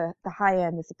put the high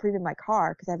end, the Supreme in my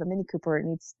car, because I have a Mini Cooper, it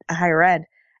needs a higher end.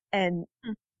 And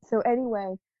so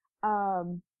anyway,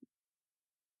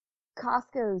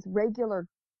 Costco's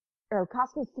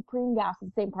Supreme gas is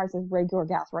the same price as regular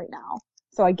gas right now.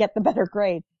 So I get the better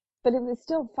grade, but it was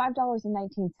still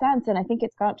 $5.19. And I think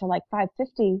it's gone up to like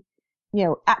 $5.50,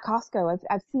 at Costco.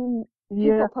 I've seen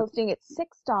people posting at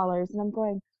 $6, and I'm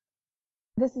going,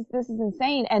 this is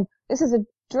insane. And this is a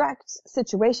direct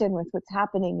situation with what's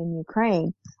happening in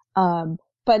Ukraine.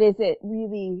 But is it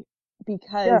really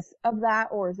because of that,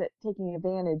 or is it taking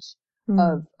advantage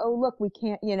of, oh, look, we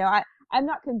can't, I'm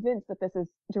not convinced that this is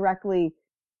directly,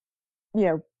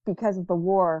 because of the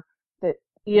war that,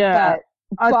 I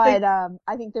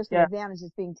think there's some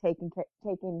advantages being taken,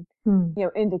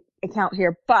 into account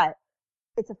here, but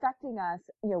it's affecting us,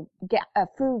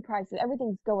 food prices,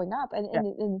 everything's going up, and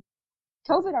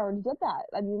COVID already did that.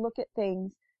 I mean, look at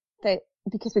things that,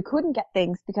 because we couldn't get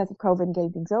things because of COVID and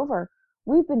getting things over,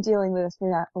 we've been dealing with this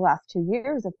for the last 2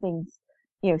 years of things,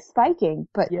 spiking,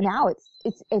 but now it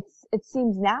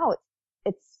seems now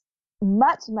it's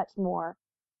much, much more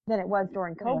than it was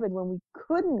during COVID when we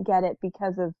couldn't get it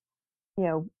because of,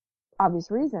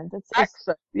 obvious reasons. It's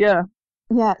access. Yeah.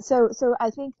 So I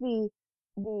think the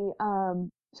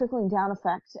trickling down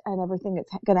effect and everything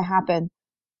that's going to happen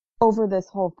over this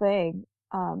whole thing,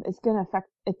 is going to affect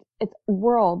it's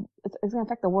going to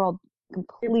affect the world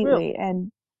completely.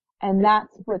 And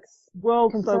that's what's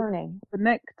concerning. So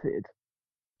connected.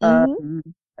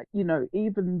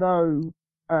 Even though,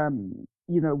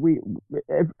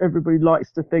 everybody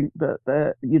likes to think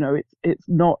that it's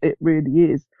not, it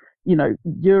really is.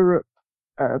 Europe,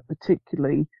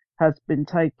 particularly has been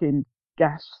taking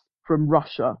gas from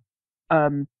Russia.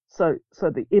 So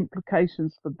the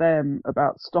implications for them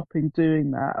about stopping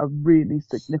doing that are really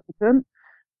significant.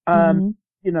 The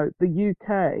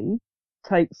UK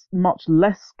takes much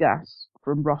less gas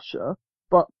from Russia,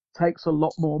 but takes a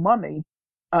lot more money,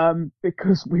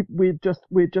 because we're just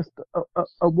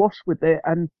awash with it.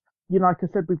 And, like I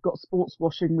said, we've got sports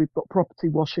washing, we've got property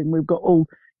washing, we've got all,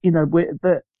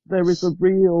 there is a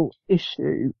real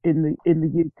issue in the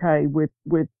UK with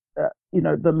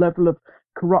the level of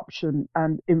corruption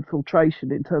and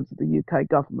infiltration in terms of the UK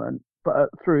government, but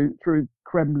through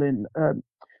Kremlin,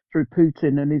 through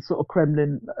Putin and his sort of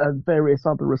Kremlin and various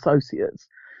other associates.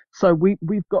 So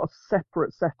we've got a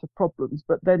separate set of problems,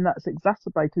 but then that's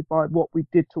exacerbated by what we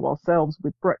did to ourselves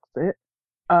with Brexit.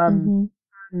 And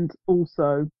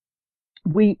also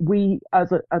we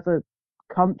as a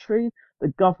country, the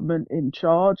government in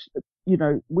charge,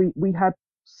 we had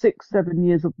 6-7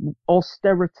 years of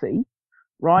austerity,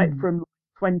 right, from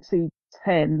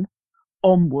 2010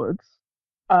 onwards.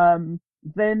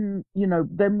 Then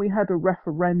we had a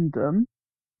referendum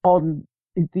on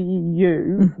the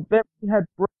EU, then we had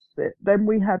Brexit, then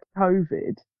we had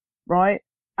COVID, right?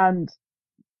 And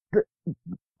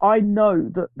I know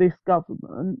that this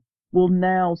government will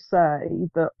now say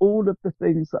that all of the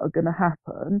things that are going to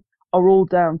happen are all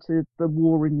down to the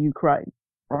war in Ukraine,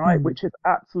 right? Which is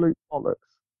absolute bollocks,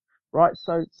 right?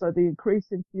 So the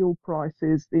increase in fuel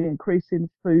prices, the increase in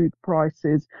food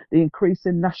prices, the increase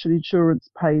in national insurance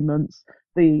payments,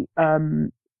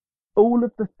 all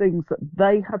of the things that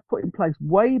they have put in place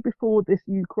way before this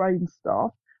Ukraine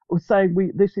stuff, was saying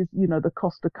this is, the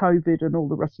cost of COVID and all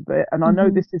the rest of it. And I know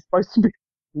this is supposed to be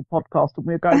a podcast and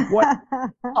we're going, wait,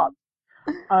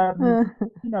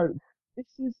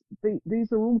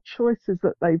 these are all choices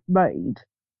that they've made.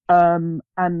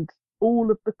 And all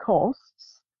of the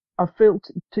costs are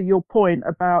filtered, to your point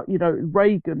about,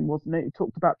 Reagan, wasn't it? He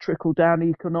talked about trickle down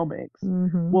economics.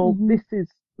 Well, this is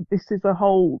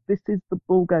the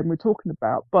ball game we're talking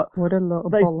about. But what a lot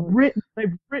of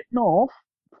they've written off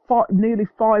nearly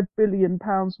 £5 billion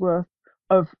worth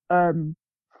of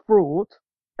fraud,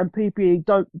 and PPE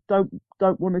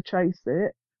don't want to chase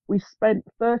it. We spent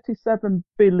 £37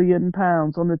 billion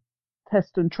on a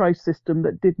test and trace system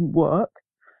that didn't work,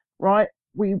 right?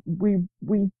 We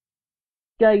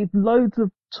gave loads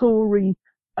of Tory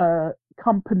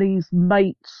companies,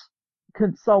 mates,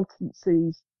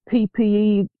 consultancies,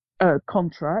 PPE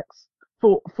contracts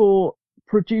for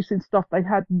producing stuff they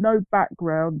had no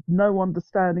background, no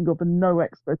understanding of, and no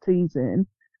expertise in,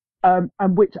 and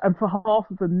for half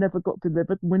of them never got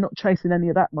delivered. And we're not chasing any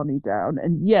of that money down,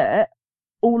 and yet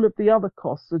all of the other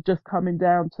costs are just coming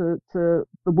down to the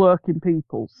working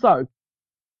people. So,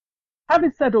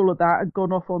 having said all of that and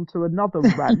gone off onto another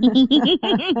rant,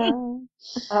 I'm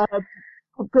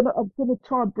gonna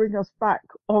try and bring us back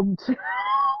onto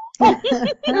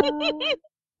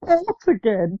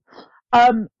again.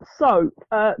 So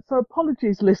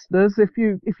apologies, listeners, if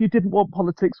you didn't want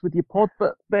politics with your pod,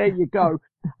 but there you go.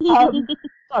 So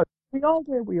we are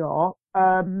where we are.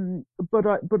 But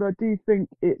I do think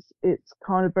it's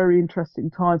kind of very interesting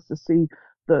times to see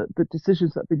the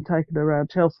decisions that have been taken around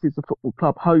Chelsea as a football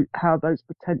club, how those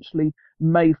potentially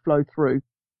may flow through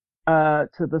to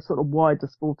the sort of wider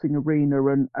sporting arena,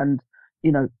 and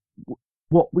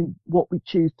what we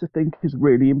choose to think is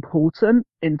really important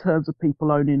in terms of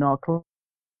people owning our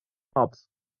clubs.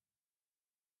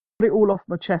 it all off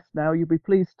my chest now. You'll be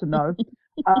pleased to know.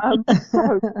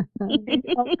 So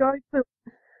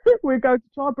we're going to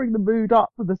try and bring the mood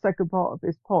up for the second part of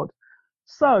this pod.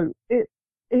 So it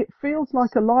feels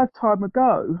like a lifetime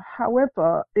ago.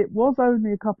 However, it was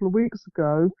only a couple of weeks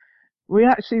ago. We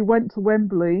actually went to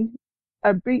Wembley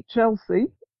and beat Chelsea,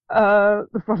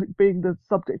 the front being the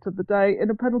subject of the day, in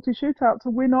a penalty shootout to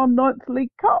win our 9th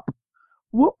League Cup.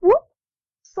 Whoop whoop.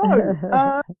 So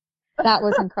that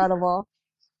was incredible.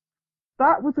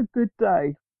 That was a good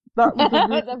day. That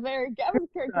was a very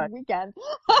good weekend.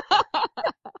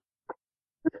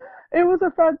 It was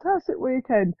a fantastic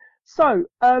weekend. So,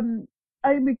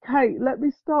 Amy, Kate, let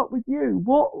me start with you.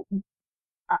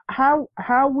 How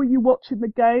were you watching the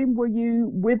game? Were you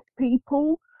with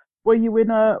people? Were you in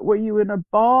a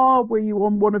bar? Were you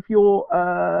on one of your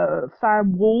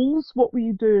fan walls? What were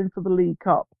you doing for the League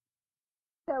Cup?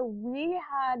 So we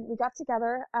got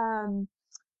together,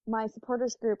 my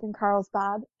supporters group in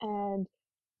Carlsbad, and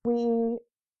we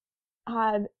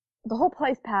had the whole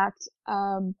place packed.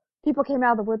 People came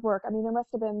out of the woodwork. I mean, there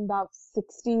must have been about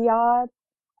 60 odd,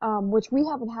 which we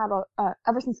haven't had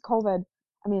ever since COVID.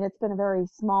 I mean, it's been a very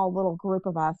small little group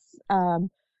of us.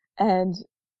 And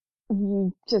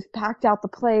we just packed out the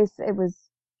place. It was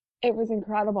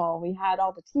incredible. We had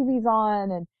all the TVs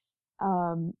on and,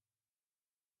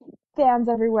 fans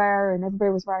everywhere, and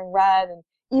everybody was wearing red. And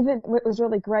even what was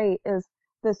really great is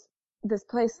this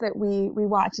place that we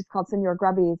watch is called Senor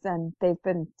Grubby's, and they've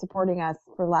been supporting us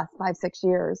for the last 5-6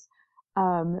 years.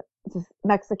 It's a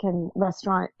Mexican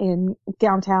restaurant in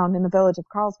downtown in the village of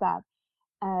Carlsbad.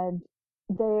 And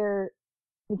the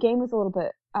game was a little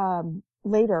bit,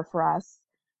 later for us.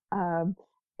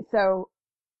 So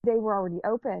they were already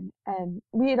open, and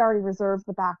we had already reserved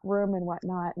the back room and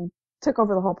whatnot and took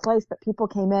over the whole place. But people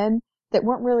came in that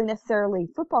weren't really necessarily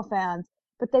football fans,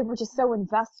 but they were just so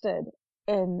invested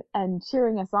in and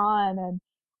cheering us on,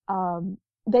 and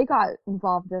they got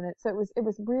involved in it. So it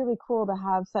was really cool to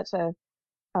have such a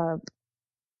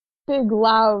big,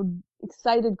 loud,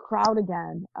 excited crowd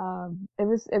again. It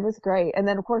was great. And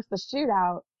then of course the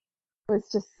shootout was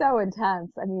just so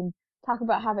intense. I mean, talk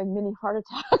about having mini heart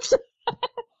attacks.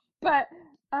 But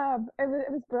it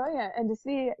was brilliant. And to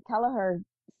see Kelleher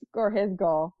score his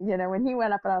goal, when he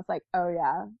went up, and I was like, oh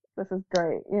yeah, this is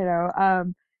great.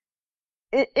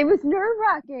 It was nerve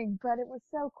wracking, but it was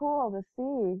so cool to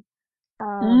see.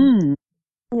 And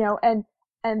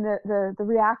the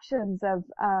reactions of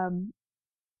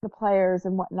the players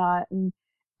and whatnot, and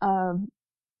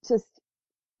just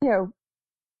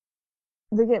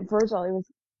looking at Virgil, he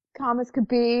was calm as could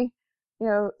be.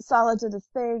 Salah did his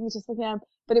thing, just looking at him.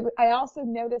 But I also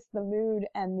noticed the mood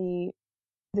and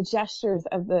the gestures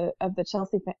of the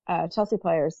Chelsea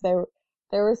players. There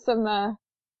was some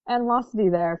animosity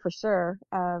there for sure.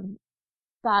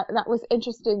 That was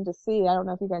interesting to see. I don't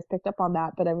know if you guys picked up on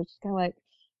that, but I was just kind of like,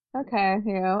 okay,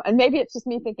 and maybe it's just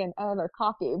me thinking, oh, they're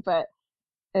cocky, but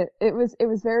it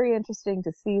was very interesting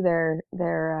to see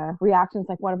their reactions.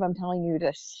 Like one of them telling you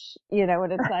to,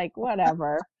 and it's like,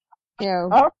 whatever,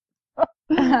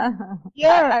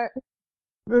 Yeah.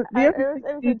 The other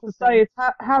thing to say is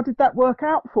how did that work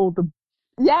out for them?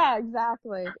 Yeah,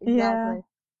 exactly. Yeah.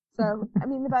 So, I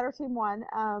mean, the better team won.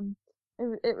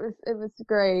 It was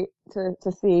great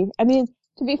to see. I mean,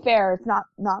 to be fair, it's not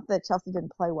that Chelsea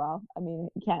didn't play well. I mean,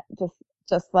 you can't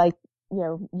just like,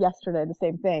 yesterday, the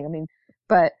same thing. I mean,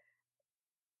 but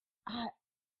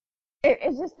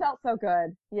it just felt so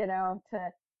good,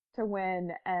 to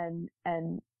win and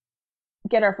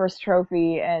get our first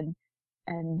trophy, and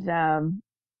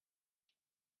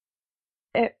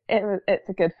it's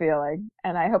a good feeling,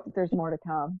 and I hope that there's more to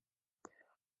come.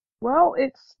 Well,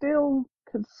 it's still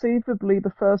conceivably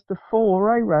the first of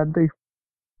 4, Randy?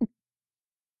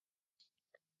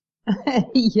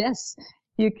 Yes,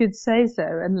 you could say so,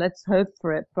 and let's hope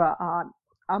for it. But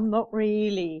I'm not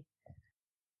really.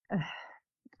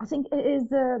 I think it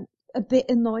is a bit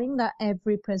annoying that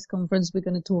every press conference we're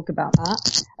going to talk about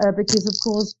that, because of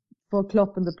course for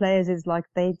Klopp and the players it's like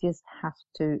they just have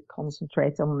to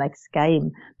concentrate on the next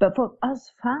game. But for us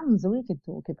fans, we can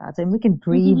talk about it and we can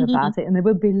dream about it, and it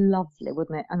would be lovely,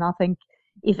 wouldn't it? And I think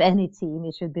if any team,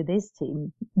 it should be this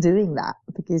team doing that,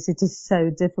 because it is so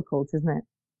difficult, isn't it?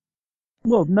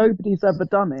 Well, nobody's ever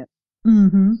done it.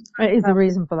 Mm-hmm. It is the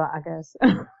reason for that, I guess.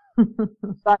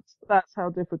 That's how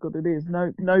difficult it is.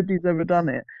 Nobody's ever done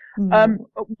it.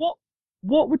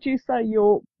 What would you say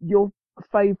your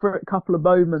favourite couple of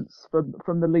moments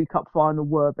from the League Cup final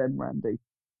were then, Randy?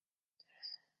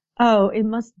 Oh, it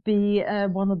must be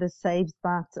one of the saves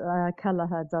that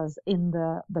Kelleher does in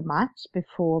the match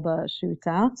before the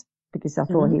shootout. because I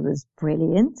thought he was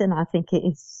brilliant. And I think it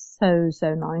is so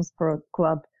nice for a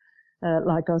club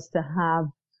like us to have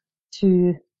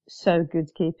two so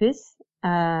good keepers.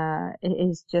 It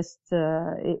is just,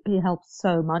 he helped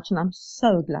so much, and I'm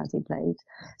so glad he played.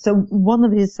 So one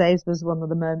of his saves was one of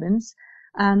the moments.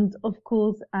 And of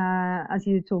course, as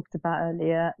you talked about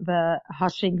earlier, the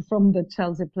hushing from the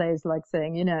Chelsea players, like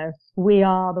saying, you know, we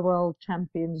are the world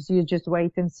champions. You just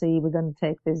wait and see. We're going to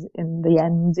take this in the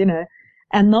end, you know,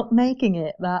 and not making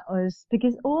it. That was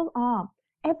because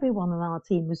everyone on our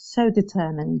team was so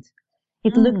determined.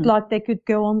 It looked like they could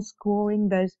go on scoring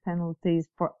those penalties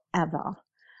forever.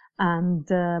 And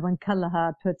when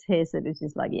Kelleher put his, it was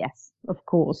just like, yes, of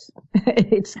course.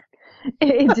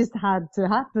 It just had to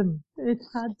happen. It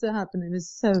had to happen. It was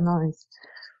so nice.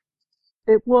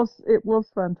 It was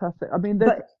fantastic. I mean,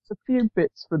 there's a few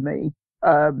bits for me.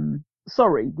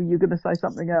 Sorry, were you going to say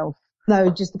something else? No,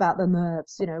 just about the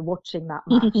nerves, you know, watching that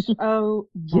match. Oh,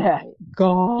 yeah. My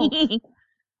God.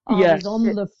 I was on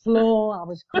Yeah. the floor. I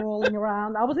was crawling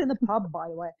around. I was in the pub, by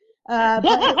the way. But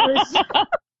it was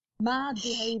mad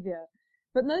behavior.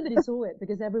 But nobody saw it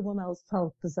because everyone else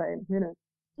felt the same, you know.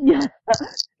 Yeah,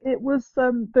 it was.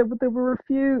 There were a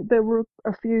few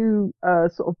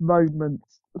sort of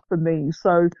moments for me.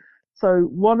 So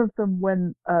one of them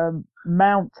when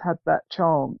Mount had that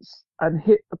chance and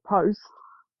hit the post,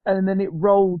 and then it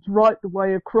rolled right the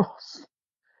way across,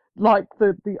 like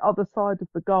the other side of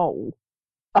the goal.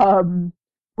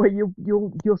 Where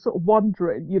you're sort of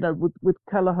wondering, you know, with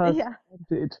Kelleher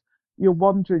suspended, you're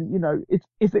wondering, you know,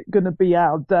 is it going to be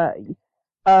our day?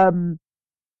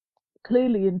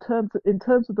 Clearly, in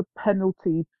terms of the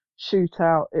penalty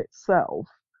shootout itself,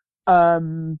 I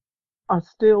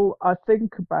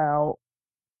think about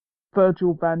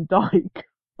Virgil van Dijk.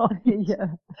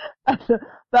 Yeah. And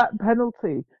that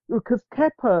penalty, because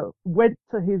Kepa went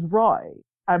to his right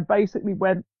and basically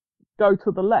went, go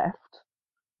to the left,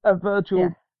 and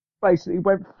Virgil basically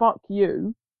went, fuck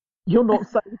you, you're not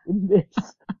saving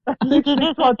this. And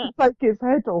literally tried to take his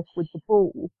head off with the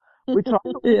ball, which I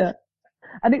thought,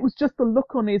 and it was just the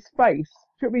look on his face.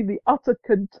 Do you know what I mean? The utter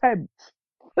contempt.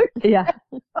 Yeah.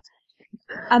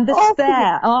 And the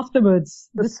stare afterwards.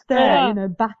 The stare, you know,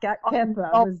 back at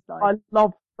Kepa. I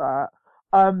loved that.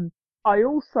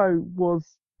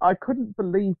 I couldn't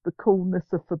believe the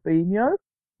coolness of Fabinho.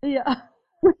 Yeah.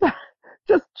 With that,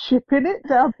 just chipping it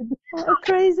down. What a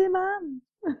crazy man.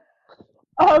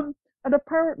 And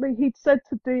apparently he'd said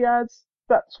to Diaz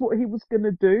that's what he was going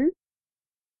to do.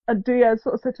 And Diaz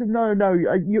sort of said to him, no,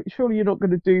 surely you're not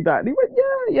going to do that. And he went,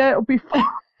 yeah, it'll be fine.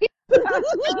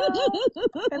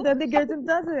 And then he goes and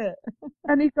does it.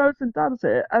 And he goes and does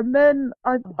it. And then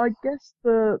I guess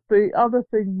the other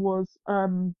thing was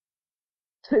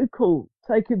Tuchel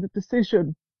taking the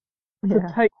decision to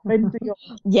take Mendy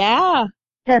on. Yeah.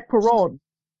 Kepa on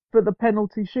for the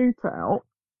penalty shootout.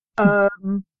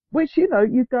 Which, you know,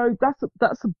 you go, that's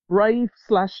a brave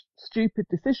 / stupid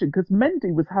decision because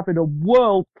Mendy was having a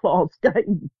world class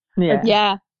game. Yeah.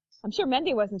 Yeah. I'm sure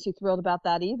Mendy wasn't too thrilled about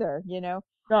that either, you know.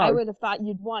 No. I would have thought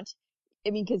you'd want,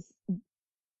 I mean, because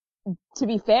to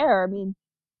be fair, I mean,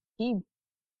 he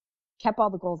kept all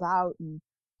the goals out and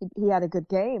he had a good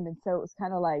game. And so it was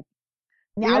kind of like,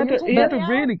 now he had a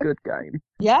really good game.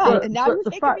 Yeah. And now you're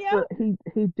the taking fact me out. that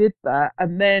he did that,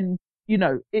 and then, you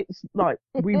know, it's like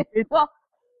we did. Well,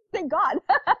 thank God.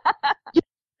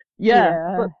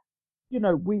 Yeah. But, you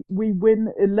know, we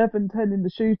win 11-10 in the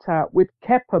shootout with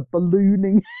Kepa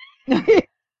ballooning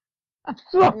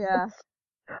Yeah.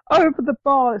 over the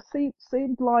bar. It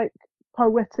seemed like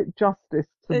poetic justice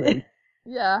to me.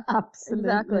 Yeah, absolutely.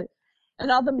 Exactly.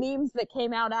 And all the memes that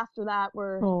came out after that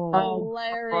were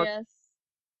hilarious.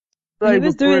 He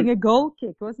was doing a goal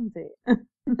kick, wasn't he?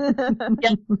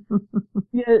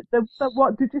 Yeah.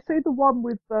 What did you see the one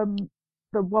with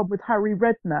Harry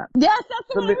Redknapp? Yes,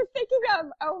 that's what I was thinking of.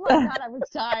 Oh my God, I was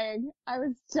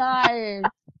dying.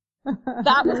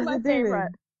 That was my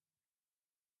favorite.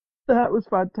 That was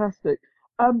fantastic.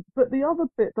 But the other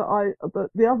bit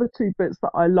the other two bits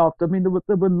that I loved, I mean,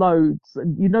 there were loads,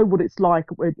 and you know what it's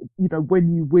like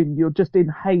when you win, you're just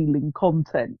inhaling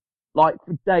content like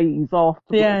for days afterwards.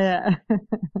 Yeah.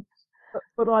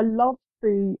 But I loved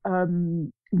the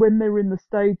when they were in the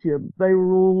stadium, they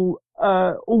were all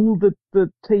the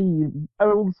team,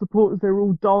 all the supporters, they were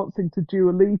all dancing to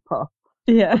Dua Lipa.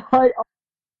 Yeah.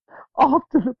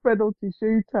 After the penalty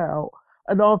shootout.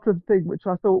 And after the thing, which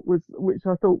I thought was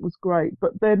great,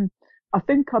 but then I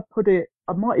think I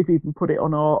might have even put it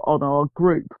on our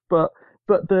group, but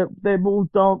them all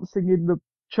dancing in the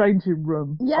changing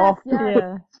room. Yes,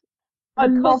 afterwards. I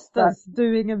love that. Costas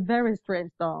doing a very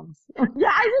strange dance.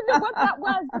 Yeah, I didn't know what that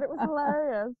was, but it was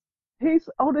hilarious. He's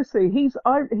honestly, he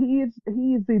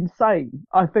is insane.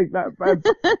 I think that,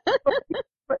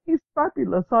 but he's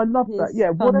fabulous. I love that. He's Yeah,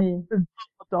 whatever funny. the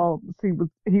dance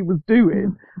he was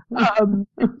doing. And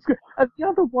the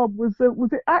other one was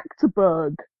it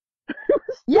Acterberg? It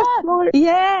was just like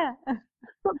Yeah.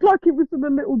 looked like he was in a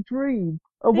little dream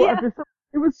or whatever. Yeah. So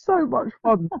it was so much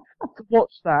fun to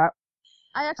watch that.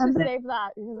 I actually saved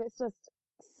that because it's just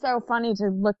so funny to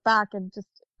look back and just,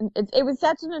 it was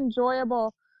such an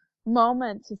enjoyable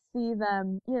moment to see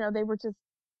them, you know, they were just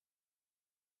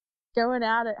going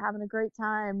at it, having a great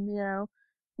time, you know,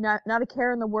 not a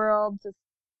care in the world, just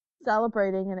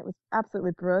celebrating, and it was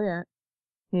absolutely brilliant.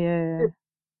 Yeah. It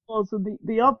was, and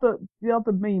the other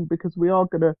meme, because we are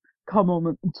going to come on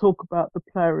and talk about the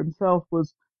player himself,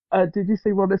 was did you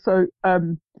see one? So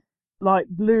like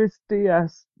Luis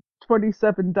Diaz,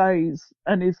 27 days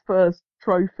and his first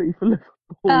trophy for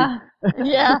Liverpool.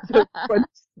 Yeah.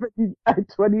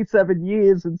 27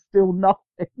 years and still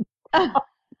nothing.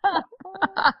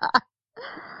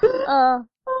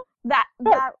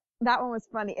 That one was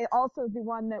funny. It also the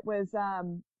one that was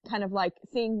kind of like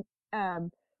seeing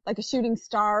like a shooting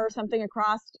star or something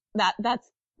across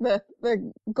that's the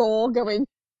goal going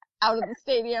out of the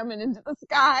stadium and into the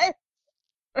sky.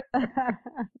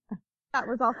 That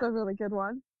was also a really good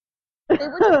one. They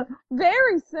were just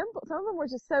very simple. Some of them were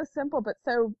just so simple, but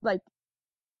so like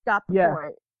got the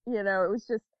point. You know, it was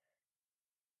just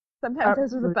sometimes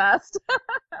those are the best.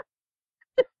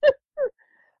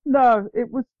 No, it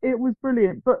was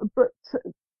brilliant. But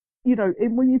you know,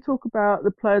 when you talk about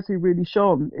the players who really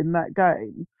shone in that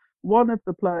game, one of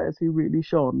the players who really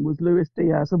shone was Luis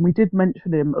Diaz, and we did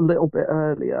mention him a little bit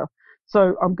earlier.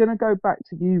 So I'm going to go back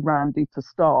to you, Randy, to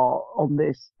start on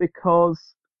this because,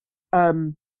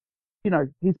 you know,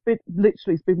 he's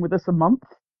been with us a month.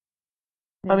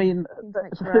 Yeah, I mean, seems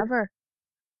like forever.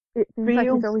 It seems feels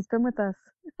like he's always been with us.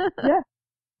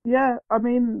 Yeah. I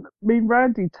mean,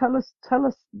 Randy, tell us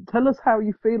how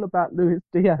you feel about Luis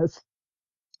Diaz.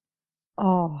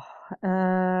 Oh,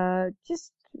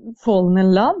 just fallen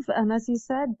in love, and as you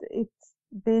said, it's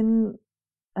been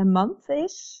a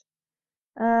month-ish.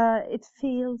 It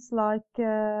feels like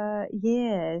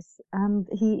years, and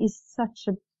he is such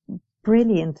a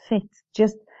brilliant fit.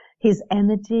 Just his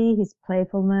energy, his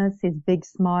playfulness, his big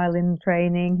smile in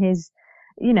training, his,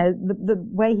 you know, the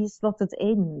way he slotted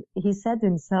in. He said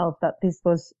himself that this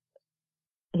was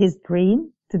his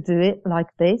dream to do it like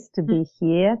this, to be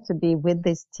here, to be with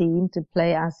this team, to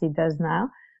play as he does now.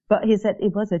 But he said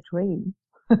it was a dream.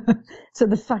 So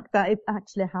the fact that it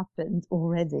actually happened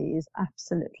already is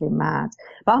absolutely mad.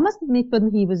 But I must admit, when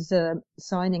he was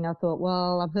signing, I thought,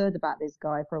 well, I've heard about this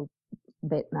guy for a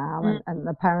bit now, and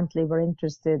apparently we're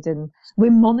interested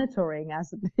we're monitoring,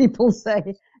 as people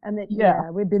say. And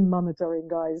we've been monitoring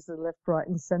guys left, right,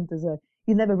 and centre. So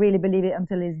you never really believe it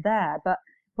until he's there. But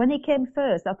when he came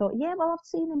first, I thought, yeah, well, I've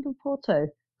seen him in Porto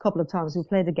a couple of times. We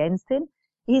played against him.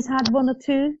 He's had one or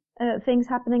two things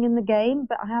happening in the game,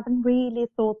 but I haven't really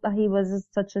thought that he was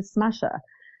such a smasher.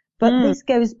 But this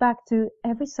goes back to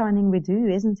every signing we do,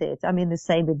 isn't it? I mean, the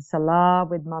same with Salah,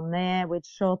 with Mané, with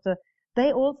Shota.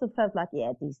 They also felt like,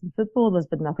 yeah, decent footballers,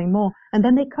 but nothing more. And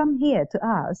then they come here to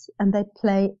us and they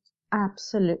play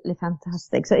absolutely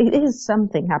fantastic. So it is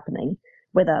something happening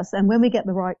with us. And when we get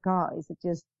the right guys,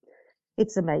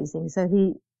 it's amazing. So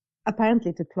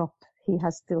apparently to Klopp, he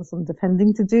has still some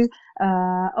defending to do.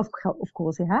 Of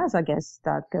course he has. I guess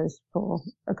that goes for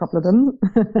a couple of them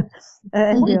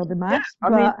every other match. I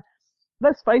mean,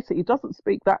 let's face it, he doesn't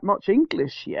speak that much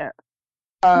English yet.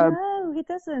 No, he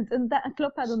doesn't. And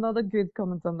Klopp had another good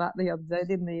comment on that the other day,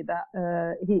 didn't he?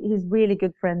 That he's really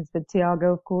good friends with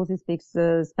Thiago. Of course, he speaks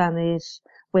Spanish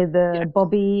with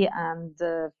Bobby and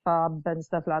Fab and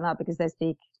stuff like that because they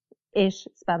speak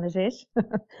Spanish-ish.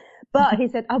 But he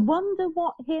said, I wonder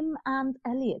what him and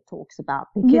Elliot talks about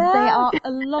because they are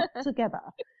a lot together.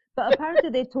 But apparently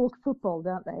they talk football,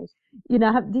 don't they? You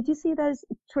know, did you see those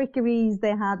trickeries they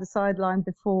had the sideline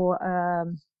before,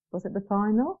 was it the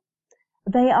final?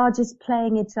 They are just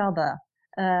playing each other,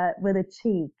 with a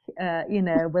cheek, you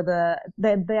know,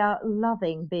 they are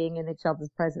loving being in each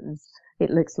other's presence, it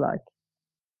looks like.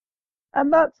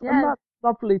 And that's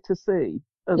lovely to see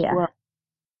as well.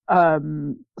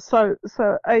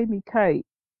 So Amy, Kate,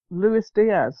 Luis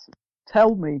Diaz,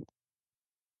 tell me.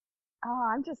 Oh,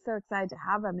 I'm just so excited to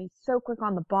have him. He's so quick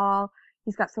on the ball.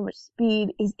 He's got so much speed.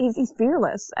 He's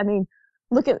fearless. I mean,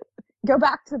 go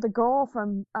back to the goal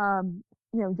from,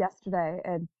 you know, yesterday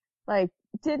and like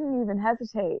didn't even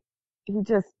hesitate. He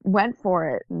just went for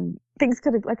it and things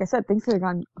could have, like I said, things could have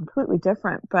gone completely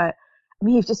different. But I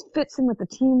mean, he just fits in with the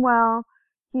team well.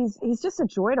 He's just a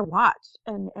joy to watch,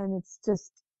 and it's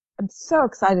just, I'm so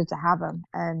excited to have him,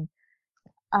 and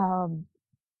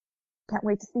can't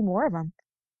wait to see more of him.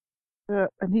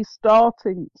 And he's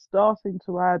starting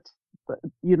to add,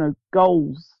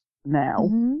 goals now.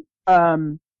 Mm-hmm.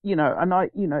 And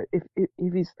if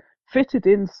he's fitted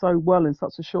in so well in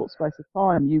such a short space of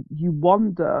time, you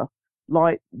wonder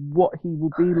like what he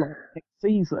will be like next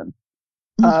season.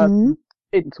 Mm-hmm.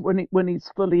 When he's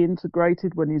fully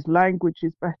integrated, when his language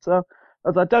is better.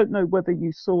 As I don't know whether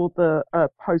you saw the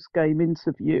post-game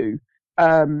interview,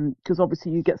 because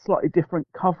obviously you get slightly different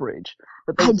coverage.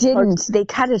 But I didn't. They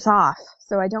cut it off,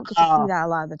 so I don't get to see that a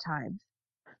lot of the time.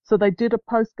 So they did a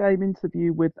post-game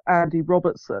interview with Andy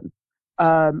Robertson,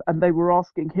 and they were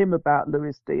asking him about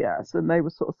Luis Diaz, and they were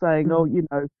sort of saying,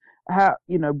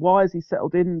 why has he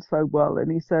settled in so well?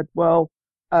 And he said, well,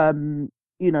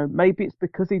 maybe it's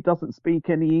because he doesn't speak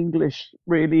any English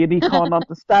really, and he can't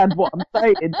understand what I'm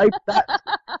saying. Maybe that's.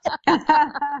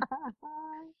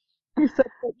 He said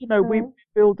that, we're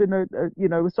building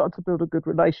we're starting to build a good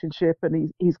relationship,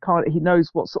 and he knows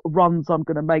what sort of runs I'm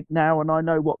going to make now, and I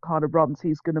know what kind of runs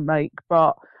he's going to make.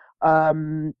 But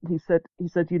he said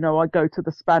I go to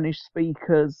the Spanish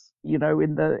speakers, in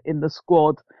the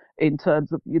squad in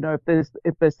terms of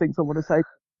if there's things I want to say.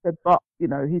 But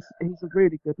he's a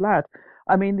really good lad.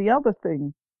 I mean, the other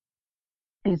thing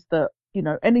is that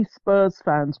any Spurs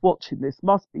fans watching this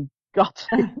must be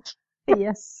gutted.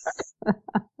 Yes.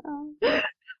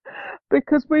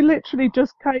 Because we literally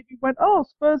just came and went, oh,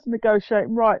 Spurs are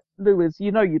negotiating. Right, Lewis,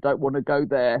 you don't want to go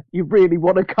there. You really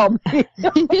want to come here.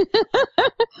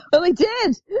 Well, he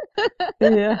did.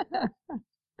 Yeah.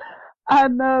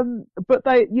 And, but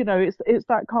they, it's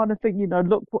that kind of thing,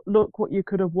 look what you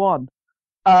could have won.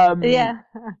 Yeah.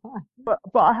 But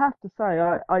I have to say,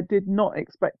 I did not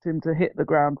expect him to hit the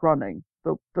ground running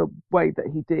the way that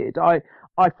he did. I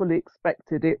fully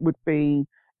expected it would be,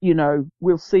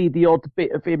 we'll see the odd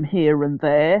bit of him here and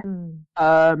there.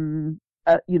 And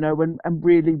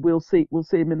really we'll see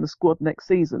him in the squad next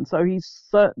season. So he's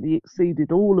certainly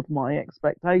exceeded all of my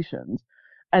expectations.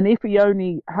 And if he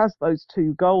only has those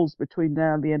 2 goals between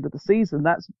now and the end of the season,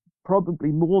 that's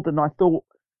probably more than I thought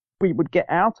we would get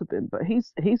out of him. But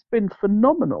he's been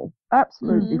phenomenal,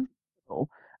 absolutely phenomenal.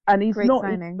 And he's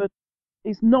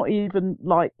not even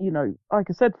like I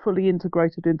said, fully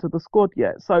integrated into the squad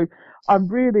yet. So I'm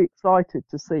really excited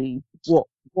to see what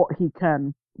he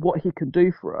can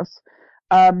do for us.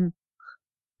 And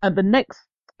the next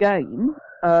game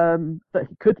that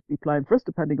he could be playing for us,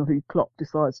 depending on who Klopp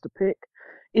decides to pick,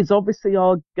 is obviously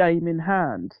our game in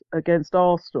hand against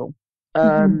Arsenal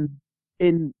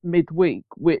in midweek,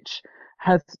 which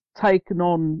has taken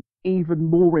on even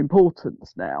more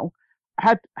importance now.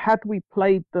 Had we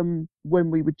played them when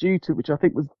we were due to, which I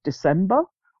think was December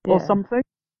or something,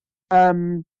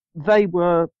 they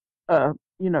were a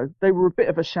bit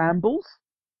of a shambles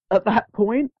at that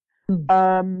point.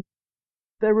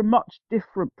 They're a much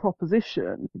different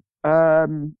proposition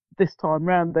this time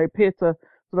round. They appear to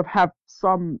sort of have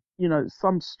some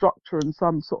structure and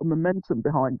some sort of momentum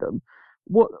behind them.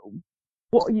 What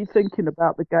are you thinking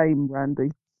about the game,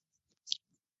 Randy?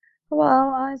 Well,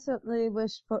 I certainly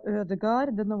wish for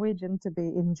Ødegaard, the Norwegian, to be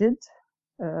injured.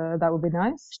 That would be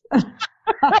nice.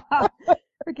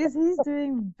 Because he's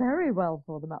doing very well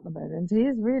for them at the moment.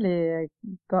 He's really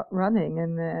got running,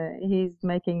 and he's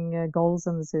making goals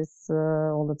and assists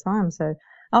all the time. So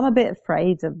I'm a bit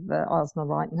afraid of Arsenal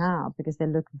right now because they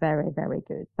look very, very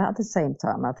good. But at the same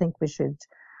time, I think we should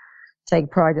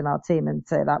take pride in our team and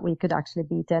say that we could actually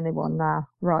beat anyone now.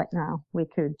 Right now, we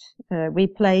could. We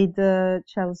played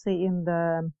Chelsea in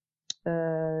the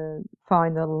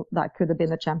final that could have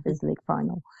been a Champions League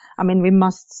final. I mean, we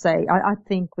must say, I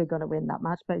think we're going to win that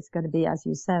match, but it's going to be, as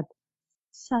you said,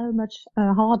 so much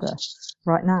harder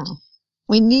right now.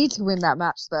 We need to win that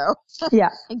match, though. Yeah.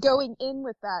 And going in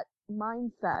with that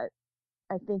mindset,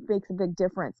 I think makes a big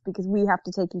difference because we have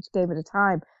to take each game at a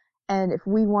time. And if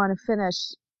we want to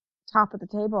finish top of the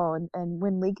table and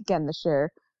win league again this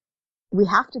year, we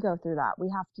have to go through that. We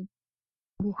have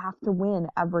to win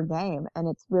every game, and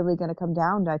it's really going to come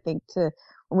down, I think, to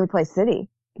when we play City,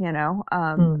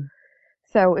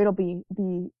 So it'll be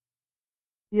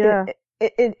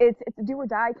it's a do or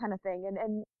die kind of thing,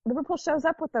 and Liverpool shows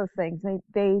up with those things.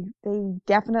 They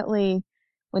definitely,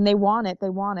 when they want it, they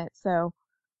want it. So,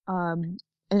 and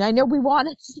I know we want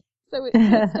it, so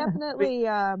it's definitely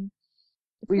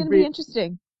it's going to be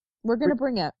interesting. We're going to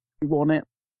bring it. We want it,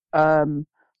 and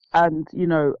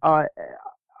I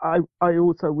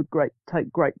also would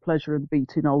take great pleasure in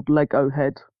beating old Lego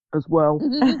Head as well.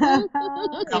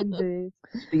 Indeed.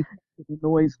 He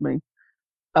annoys me.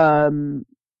 I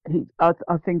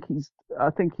think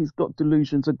he's got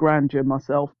delusions of grandeur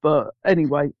myself. But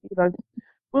anyway,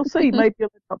 we'll see. Maybe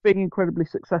he'll end up being incredibly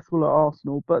successful at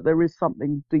Arsenal, but there is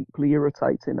something deeply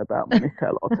irritating about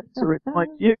Mikel Arteta in my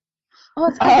view. Oh,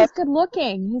 it's because he's good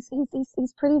looking.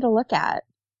 He's pretty to look at.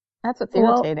 That's what's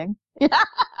irritating.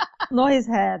 Not his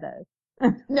hair though.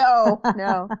 No.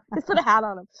 Just put a hat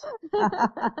on him.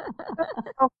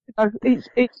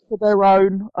 Each to their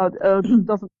own. Doesn't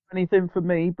do anything for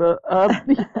me, but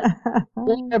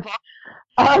whatever.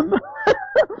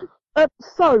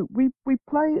 So we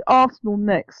play Arsenal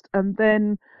next, and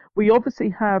then we obviously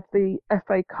have the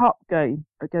FA Cup game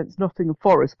against Nottingham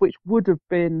Forest, which would have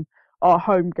been our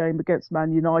home game against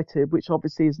Man United, which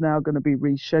obviously is now going to be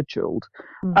rescheduled.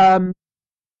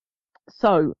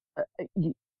 So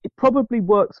it probably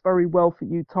works very well for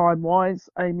you time-wise,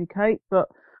 Amy Kate, but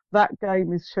that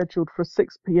game is scheduled for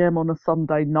 6 p.m. on a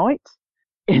Sunday night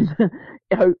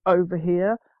over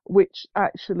here, which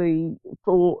actually,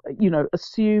 for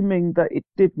assuming that it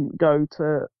didn't go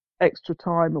to extra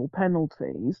time or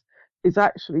penalties, is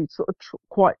actually sort of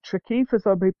quite tricky for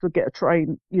some people to get a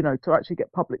train, to actually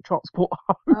get public transport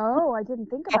home. Oh, I didn't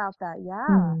think about that.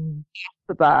 Yeah.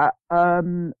 For that,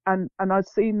 and I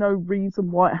see no reason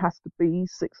why it has to be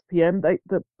 6 p.m.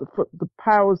 The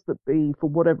powers that be, for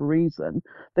whatever reason,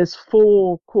 there's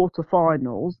 4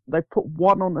 quarterfinals. They put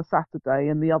one on a Saturday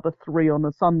and the other 3 on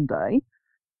a Sunday,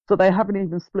 so they haven't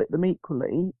even split them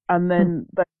equally. And then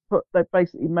they've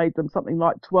basically made them something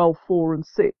like 12, 4, and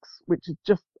 6, which is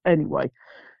just, anyway,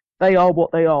 they are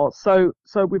what they are. So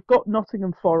we've got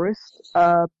Nottingham Forest.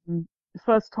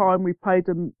 First time we played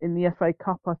them in the FA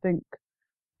Cup, I think,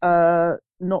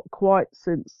 not quite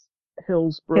since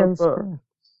Hillsborough.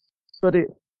 But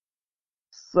it's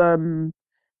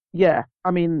yeah.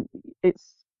 I mean,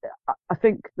 I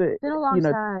think that It's been a long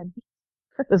time.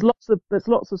 there's lots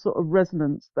of sort of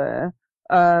resonance there.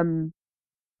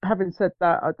 Having said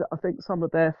that, I think some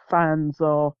of their fans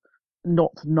are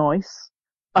not nice.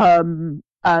 And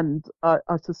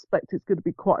I suspect it's going to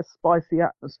be quite a spicy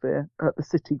atmosphere at the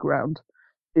City Ground,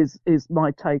 is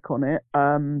my take on it.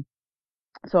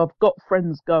 So I've got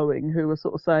friends going who are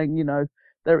sort of saying,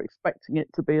 they're expecting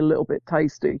it to be a little bit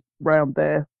tasty round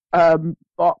there.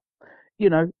 But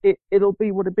it'll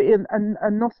be what it be. And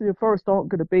Nottingham Forest aren't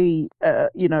going to be,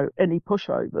 any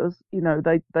pushovers.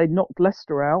 They knocked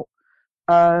Leicester out.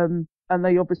 And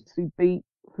they obviously beat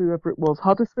whoever it was,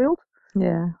 Huddersfield.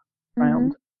 Yeah.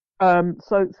 Round.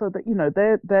 So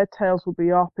that, their tails will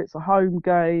be up. It's a home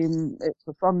game. It's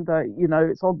a Sunday,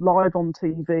 it's on live on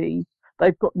TV.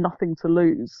 They've got nothing to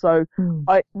lose. So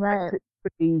I expect it to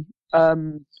be,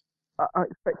 I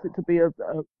expect it to be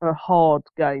a hard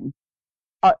game.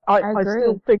 I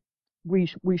still think we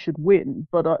should win,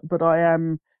 but I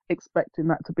am expecting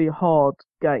that to be a hard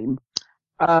game.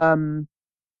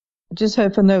 Just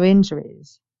hope for no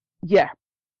injuries. Yeah,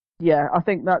 I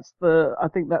think that's the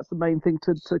main thing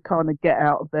to kind of get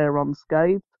out of there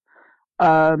unscathed,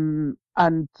 and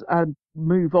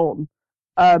move on,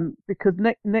 because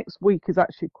next week is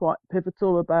actually quite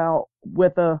pivotal about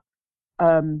whether,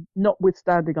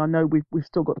 notwithstanding, I know we've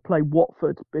still got to play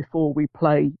Watford before we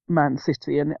play Man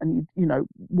City, and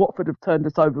Watford have turned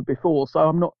us over before, so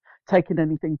I'm not taking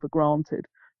anything for granted.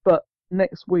 But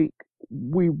next week,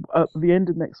 at the end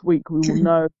of next week, we will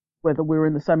know whether we're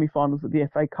in the semi-finals of the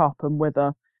FA Cup, and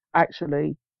whether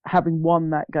actually, having won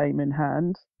that game in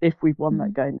hand, if we've won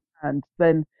that game in hand,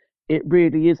 then it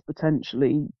really is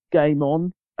potentially game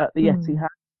on at the Etihad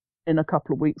in a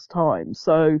couple of weeks' time.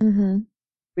 So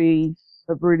be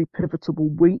a really pivotal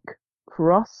week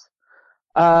for us,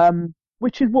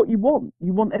 which is what you want.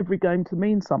 You want every game to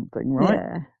mean something, right?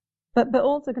 Yeah. But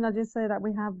also, can I just say that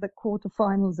we have the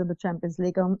quarterfinals of the Champions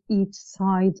League on each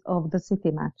side of the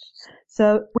City match.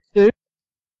 So we do.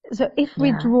 So if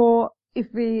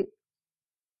we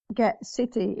get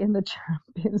City in the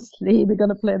Champions League, we're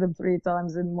going to play them 3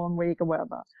 times in 1 week or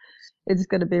whatever. It's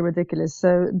going to be ridiculous.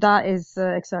 So that is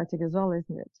exciting as well,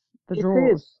 isn't it? The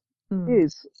draws. It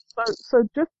is. So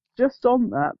just on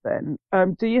that then,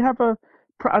 do you have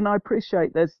and I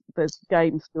appreciate there's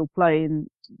games still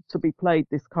to be played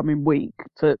this coming week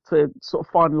to sort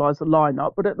of finalise the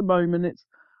lineup, but at the moment it's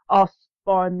us,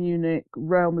 Bayern Munich,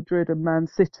 Real Madrid and Man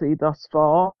City thus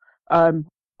far.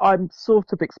 I'm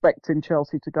sort of expecting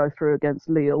Chelsea to go through against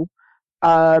Lille.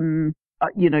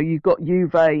 You've got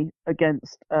Juve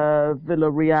against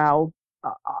Villarreal.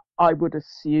 I would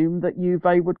assume that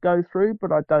Juve would go through,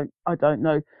 but I don't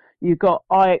know. You've got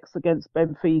Ajax against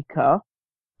Benfica.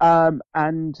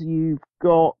 And you've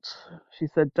got, she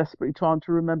said, desperately trying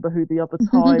to remember who the other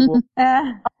tie was.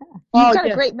 You've got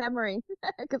a great memory,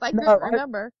 because I couldn't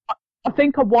remember. I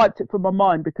think I wiped it from my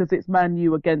mind because it's Man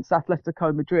U against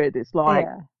Atletico Madrid. It's like,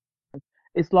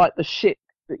 it's like the shit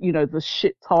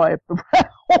tie of the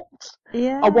round.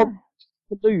 Yeah. I want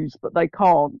to lose, but they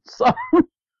can't. So.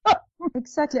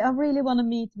 Exactly. I really want to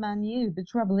meet Man U. The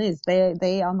trouble is,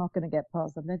 they are not going to get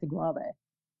past Atletico, are they?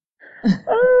 Do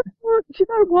you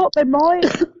know what? They might.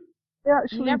 They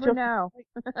actually you never know.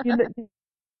 you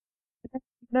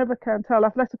never can tell.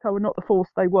 Atletico are not the force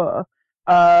they were.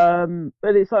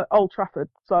 But it's Old Trafford,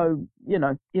 so you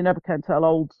never can tell.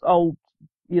 Old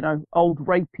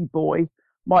rapey boy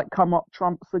might come up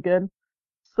trumps again.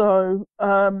 So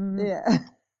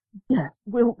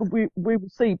we will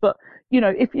see. But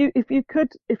if you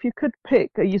could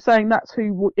pick, are you saying that's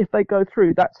who, if they go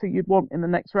through, that's who you'd want in the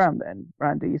next round? Then,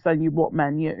 Randy, you're saying you'd want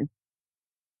Man U?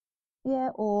 Yeah,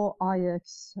 or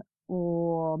Ajax,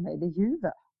 or maybe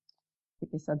Juve,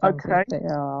 because I don't think they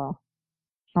are.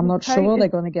 I'm not sure they're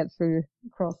going to get through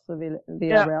across the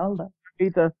Villarreal.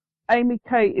 Either. Amy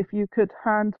Kate, if you could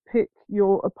hand pick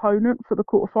your opponent for the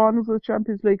quarterfinals of the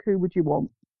Champions League, who would you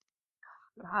want?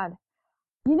 God,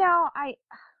 I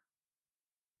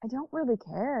don't really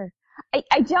care. I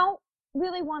don't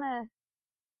really want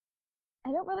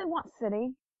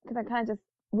City, because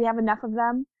we have enough of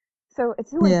them. So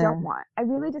it's who I don't want. I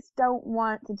really just don't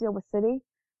want to deal with City.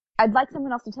 I'd like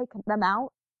someone else to take them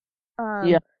out.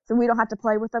 So we don't have to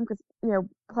play with them because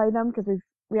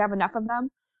we have enough of them.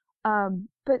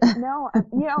 But no,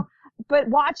 but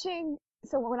when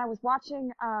I was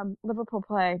watching Liverpool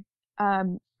play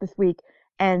this week,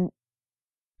 and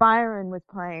Byron was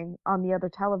playing on the other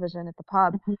television at the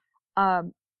pub.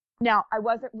 Now I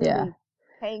wasn't really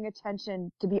paying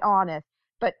attention, to be honest,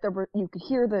 but you could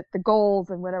hear the goals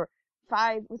and whatever.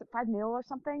 Was it 5-0 or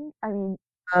something? I mean,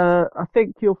 I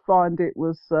think you'll find it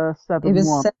was 7-1. It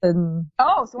was 7.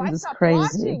 Oh, so I stopped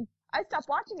watching. I stopped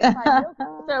watching at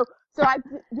 5-0. So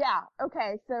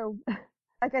okay. So,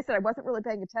 like I said, I wasn't really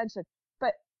paying attention,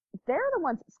 but they're the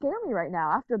ones that scare me right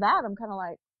now. After that, I'm kind of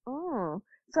like, oh.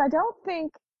 So I don't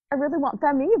think I really want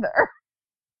them either.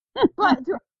 But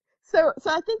so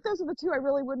I think those are the two I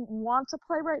really wouldn't want to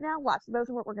play right now. Watch, those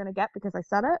are what we're gonna get because I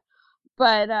said it.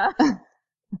 But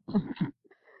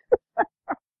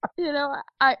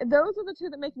those are the two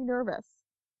that make me nervous.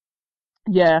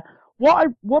 Yeah.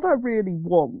 What I really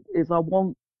want is I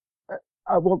want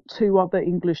two other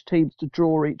English teams to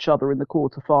draw each other in the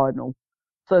quarterfinal.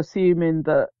 So assuming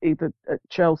that either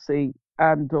Chelsea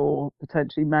and or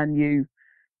potentially Man U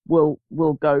will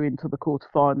go into the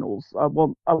quarterfinals, I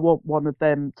want one of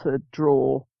them to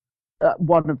draw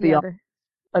one of the other.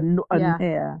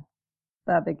 Yeah,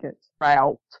 that'd be good.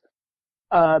 Out.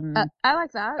 I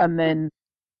like that. And then,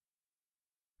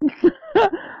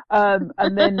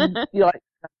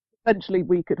 eventually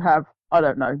we could have, I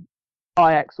don't know,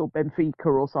 Ajax or Benfica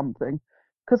or something.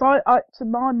 Because to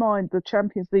my mind, the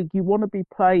Champions League, you want to be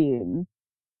playing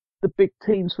the big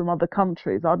teams from other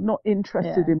countries. I'm not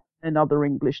interested in other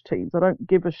English teams. I don't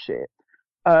give a shit.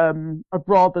 I'd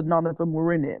rather none of them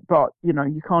were in it, but you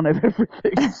can't have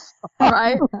everything.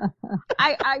 Right.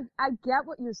 I get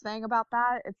what you're saying about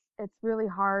that. It's really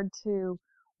hard to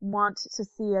want to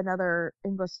see another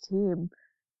English team,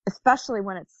 especially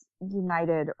when it's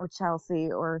United or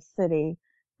Chelsea or City,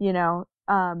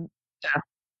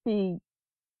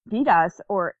 beat us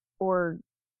or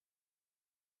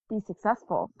be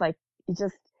successful. Like you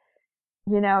just,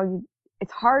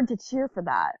 it's hard to cheer for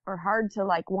that or hard to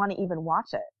want to even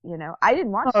watch it. I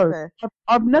didn't watch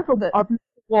I've never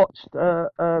watched a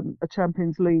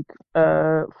Champions League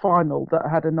final that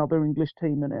had another English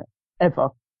team in it ever.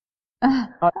 I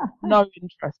have no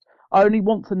interest. I only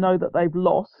want to know that they've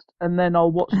lost, and then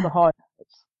I'll watch the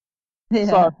highlights. Yeah.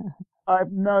 So I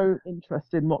have no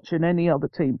interest in watching any other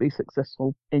team be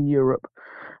successful in Europe.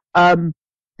 So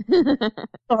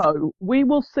we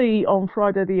will see on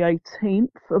Friday the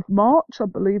 18th of March, I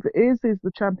believe it is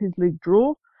the Champions League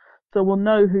draw. So we'll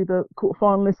know who the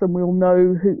quarterfinalists, and we'll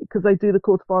know who, because they do the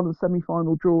quarterfinal and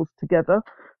semi-final draws together.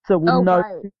 So we'll know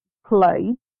who to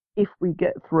play if we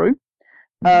get through.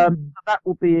 That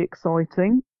will be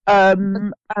excigoing.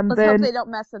 And let's then hope they don't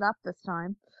mess it up this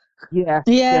time. Yeah.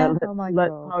 Oh my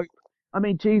God. Hope. I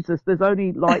mean, Jesus, there's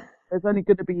only going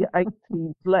to be 8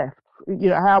 teams left.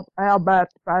 How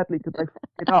badly could they fuck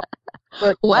it up?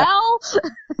 But, well,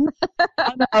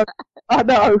 I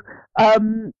know.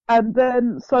 And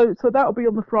then so that'll be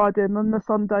on the Friday, and then the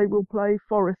Sunday we'll play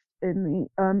Forest in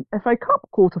the FA Cup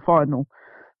quarter-final.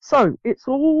 So it's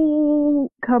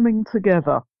all coming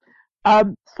together.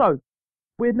 So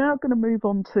we're now going to move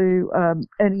on to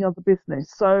any other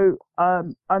business. So,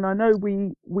 and I know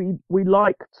we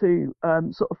like to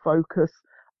sort of focus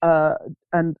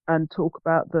and talk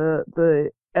about the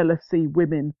LFC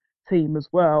women team as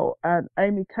well. And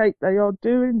Amy, Kate, they are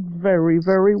doing very,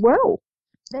 very well.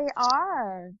 They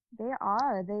are. They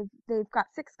are. They've got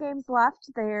 6 games left.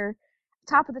 They're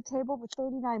top of the table with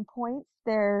 39 points.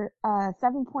 They're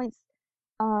 7 points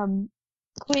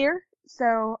clear.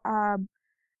 So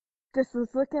this is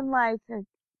looking like a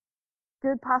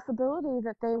good possibility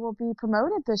that they will be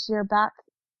promoted this year back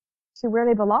to where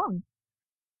they belong.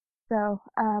 So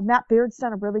Matt Beard's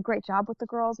done a really great job with the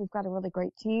girls. We've got a really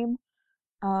great team.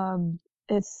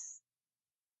 It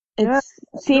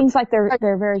seems like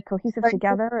they're very cohesive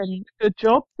together, and good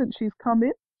job since she's come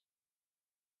in.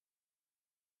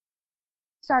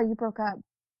 Sorry, you broke up.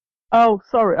 Oh,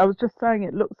 sorry. I was just saying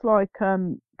it looks like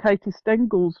Katie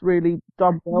Stengel's really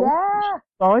done well. Yeah.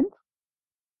 Signed.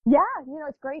 Yeah,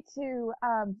 it's great to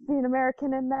see an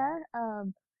American in there.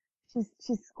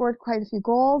 She's scored quite a few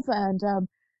goals, and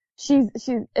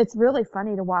it's really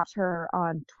funny to watch her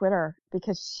on Twitter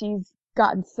because she's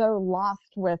gotten so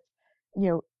lost with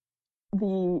the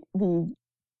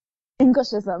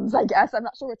Englishisms, I guess. I'm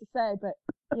not sure what to say, but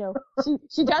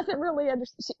she doesn't really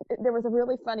understand. There was a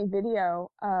really funny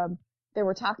video. They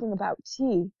were talking about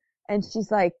tea, and she's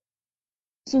like,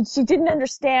 she didn't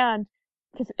understand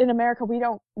because in America we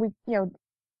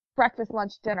breakfast,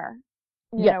 lunch, dinner,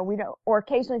 we don't, or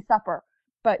occasionally supper,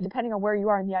 but depending on where you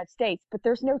are in the United States, but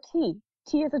there's no tea.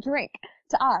 Tea is a drink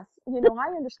to us.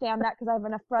 I understand that because I have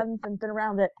enough friends and been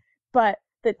around it, but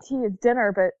that tea is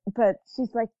dinner, but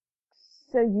she's like,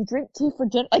 so you drink tea for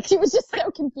dinner? Like, she was just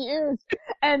so confused.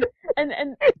 And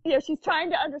she's trying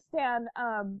to understand,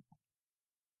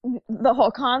 the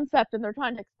whole concept, and they're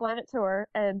trying to explain it to her.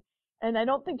 And I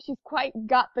don't think she's quite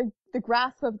got the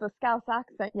grasp of the Scouse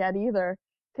accent yet either.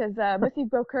 Cause, Missy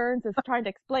Bo Kearns is trying to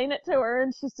explain it to her,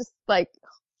 and she's just like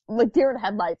deer in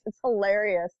headlights. It's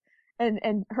hilarious.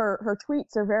 And her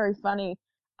tweets are very funny,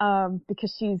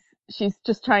 because she's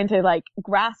just trying to like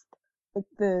grasp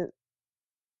the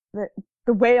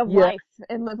way of life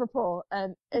in Liverpool,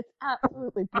 and it's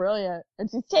absolutely brilliant. And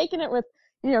she's taking it with,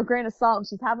 a grain of salt, and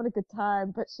she's having a good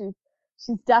time, but she's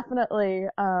definitely,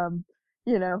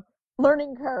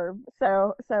 learning curve.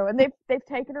 So, and they've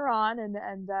taken her on, and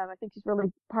I think she's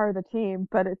really part of the team,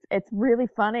 but it's really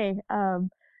funny,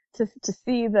 to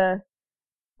see the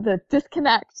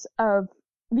disconnect of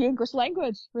the English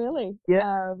language, really.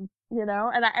 Yeah.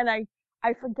 And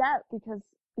I forget because,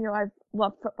 I've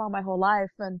loved football my whole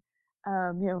life, and,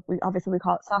 we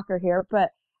call it soccer here, but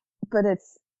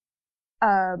it's,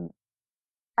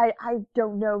 I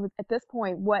don't know at this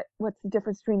point what's the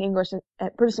difference between English and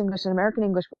British English and American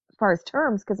English as far as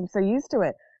terms, because I'm so used to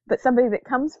it. But somebody that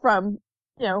comes from,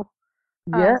 a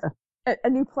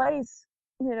new place,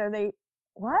 they,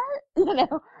 what?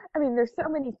 I mean, there's so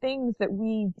many things that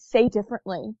we say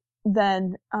differently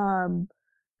than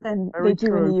they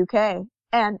do in the UK.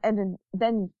 And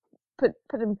then put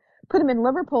them in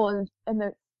Liverpool, and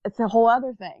it's a whole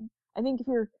other thing. I think if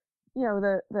you're,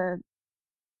 the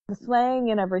slang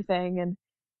and everything,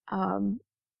 and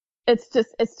it's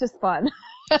just fun.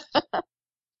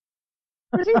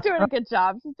 She's doing a good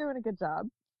job.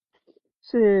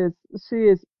 She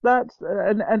is. That's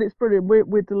and it's brilliant.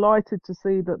 We're delighted to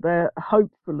see that they're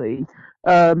hopefully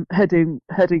heading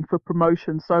for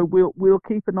promotion. So we'll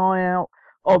keep an eye out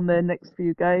on their next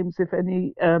few games. If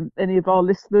any of our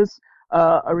listeners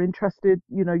are interested,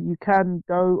 you can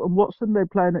go and watch them. They're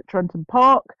playing at Trenton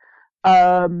Park.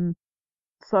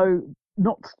 So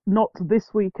not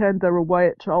this weekend. They're away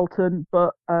at Charlton,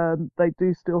 but they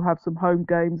do still have some home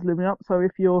games living up. So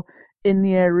if you're in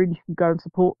the area and you can go and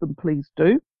support them, please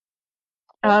do.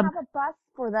 They have a bus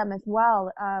for them as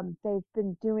well. They've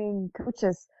been doing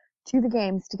coaches to the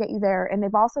games to get you there, and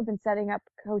they've also been setting up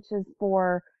coaches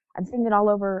for, I'm seeing it all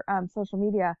over social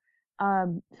media,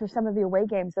 for some of the away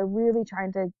games. They're really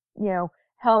trying to,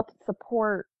 help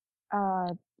support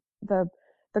the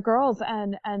girls,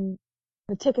 and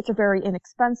the tickets are very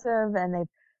inexpensive, and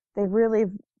they've really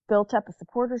built up a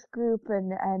supporters group,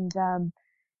 and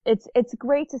it's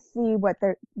great to see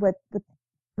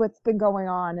what's been going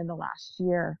on in the last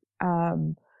year.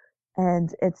 And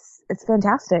it's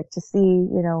fantastic to see,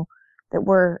 that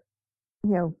we're,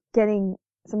 getting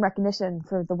some recognition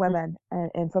for the women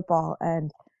in football,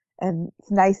 and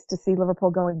it's nice to see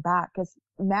Liverpool going back, because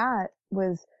Matt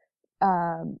was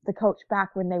the coach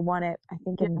back when they won it, I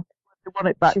think, in they won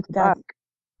it back to back.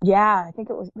 Yeah, I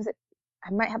think it was it, I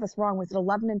might have this wrong. Was it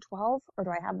 11 and 12, or do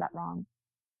I have that wrong?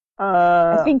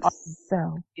 I Uh, think I-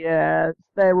 so. yeah, it's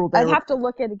there or I'd there. have to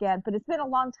look at it again, but it's been a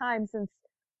long time since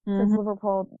Hmm.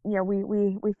 Liverpool,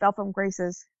 we fell from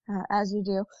graces, as you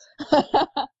do.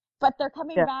 But they're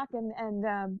coming Yeah, back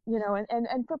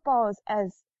and football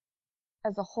as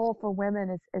a whole for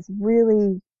women is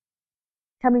really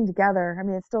coming together. I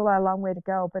mean, it's still got a long way to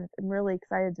go, but I'm really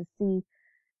excited to see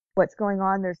what's going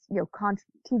on. There's,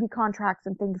 TV contracts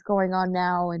and things going on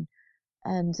now, and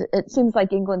it seems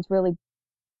like England's really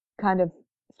kind of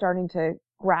starting to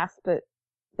grasp that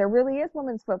there really is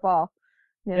women's football,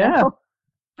 you yeah, know?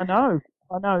 I know,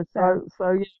 I know. So,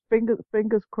 So yeah,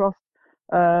 fingers crossed.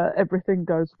 Everything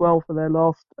goes well for their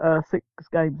last 6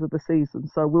 games of the season.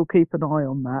 So we'll keep an eye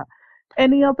on that.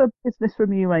 Any other business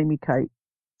from you, Amy Kate?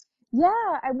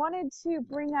 yeah, I wanted to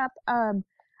bring up, I'm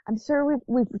sure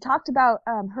we've talked about,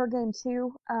 her game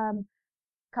too, a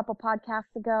couple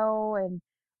podcasts ago, and,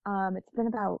 it's been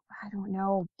about, I don't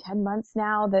know, 10 months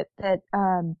now that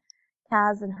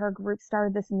Kaz and her group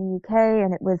started this in the UK,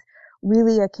 and it was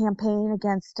really a campaign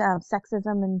against,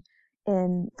 sexism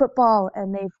in football,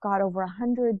 and they've got over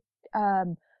 100,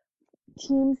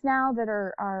 teams now that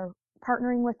are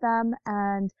partnering with them,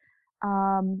 and,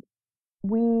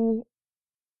 we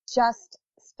just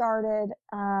started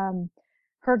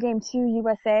Her Game 2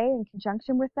 USA in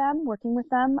conjunction with them, working with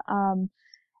them.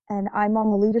 And I'm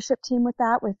on the leadership team with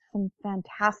that with some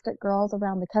fantastic girls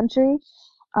around the country.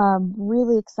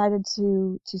 Really excited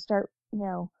to start,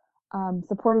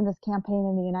 supporting this campaign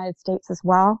in the United States as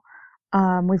well.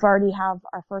 We've already have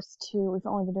our first two, we've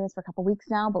only been doing this for a couple weeks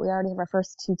now, but we already have our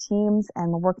first two teams,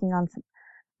 and we're working on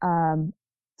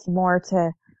some more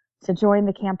to join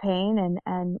the campaign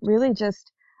and really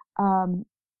just, um,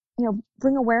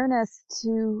 bring awareness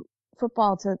to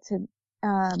football,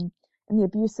 and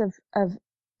the of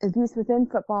abuse within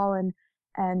football,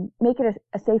 and make it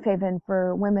a safe haven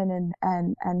for women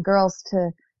and girls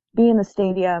to be in the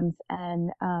stadiums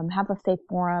and, have a safe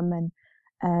forum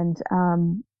and,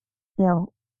 you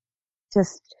know,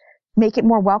 just make it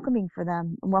more welcoming for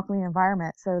them, a welcoming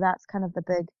environment. So that's kind of the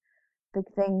big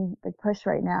thing, big push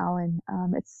right now. And,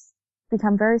 it's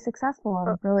become very successful.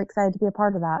 I'm really excited to be a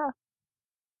part of that. Yeah,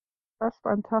 that's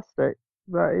fantastic.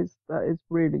 That is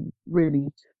really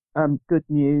really good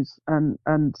news, and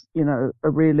a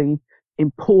really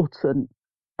important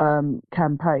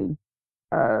campaign,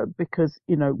 because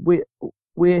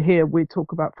we're here, we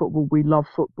talk about football, we love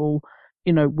football,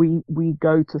 we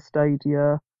go to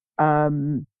stadia,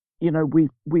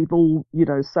 we've all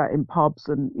sat in pubs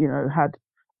and had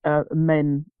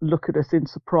men look at us in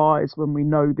surprise when we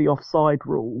know the offside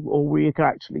rule, or we can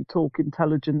actually talk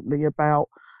intelligently about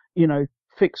you know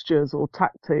fixtures or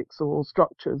tactics or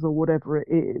structures or whatever it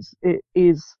is. It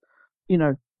is, you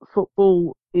know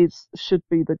football is should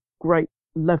be the great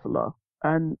leveler,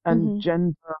 and Hmm.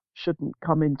 gender shouldn't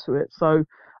come into it. So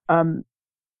um,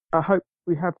 I hope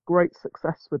we have great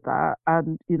success with that,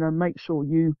 and make sure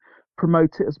you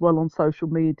promote it as well on social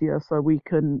media, so we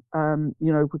can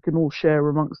all share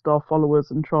amongst our followers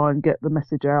and try and get the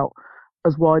message out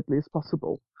as widely as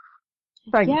possible.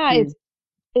 Thank Yeah, you.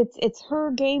 it's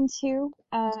Her Game too,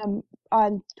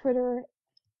 on Twitter,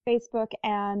 Facebook,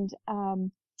 and,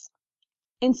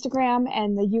 Instagram,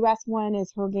 and the US one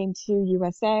is Her Game 2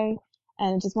 USA.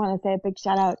 And I just want to say a big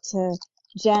shout out to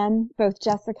Jen, both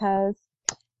Jessicas,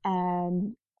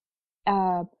 and,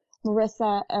 uh,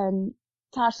 Marissa and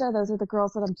Tasha. Those are the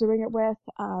girls that I'm doing it with.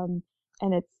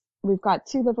 And we've got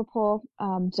two Liverpool,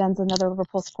 Jen's another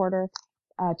Liverpool supporter,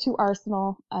 two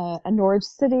Arsenal, a Norwich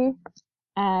City,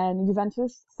 and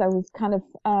Juventus. So we've kind of,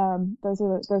 those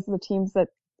are the teams that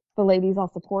the ladies all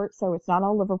support. So it's not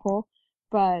all Liverpool,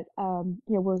 but,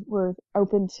 we're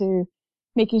open to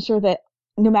making sure that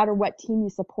no matter what team you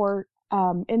support,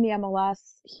 in the MLS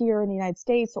here in the United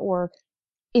States or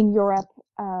in Europe,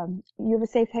 you have a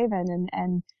safe haven,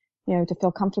 and, to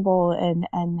feel comfortable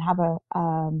and have a,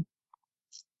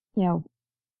 you know,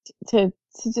 to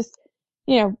just,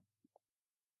 you know,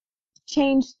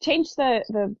 change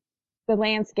the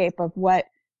landscape of what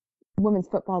women's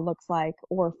football looks like,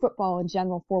 or football in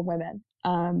general for women,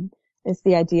 is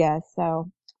the idea. So,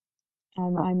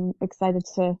 I'm excited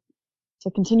to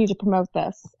continue to promote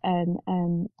this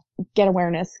and get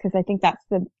awareness, because I think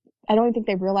I don't think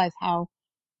they realize how,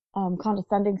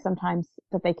 condescending sometimes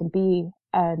that they can be,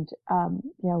 and,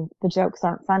 the jokes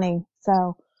aren't funny.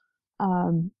 So,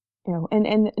 and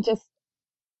just,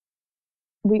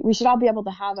 we should all be able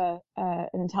to have an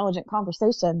intelligent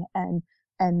conversation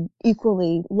and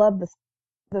equally love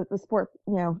the sport,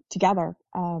 together.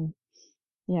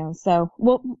 So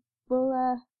we'll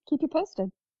keep you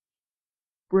posted.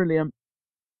 Brilliant.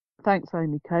 Thanks,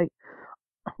 Amy Kate.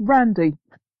 Randy,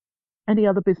 Any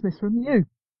other business from you?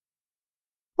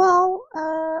 Well,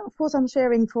 of course, I'm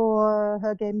cheering for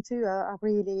her game too. I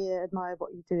really admire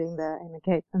what you're doing there, Amy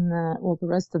Kate, and all the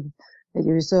rest of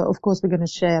you. So, of course, we're going to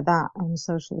share that on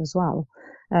social as well.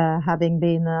 Having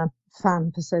been a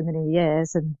fan for so many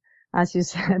years, and as you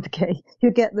said, Kate,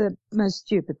 you get the most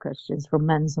stupid questions from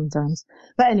men sometimes.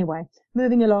 But anyway,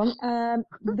 moving along.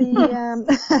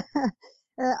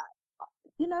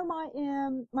 You know,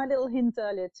 my little hint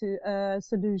earlier to a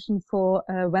solution for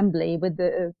Wembley with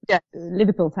the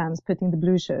Liverpool fans putting the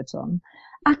blue shirts on.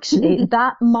 Actually,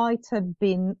 that might have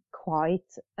been quite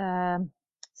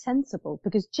sensible,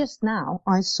 because just now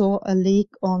I saw a leak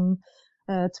on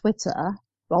Twitter.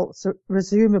 Well, so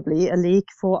presumably a leak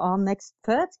for our next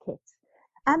third kit,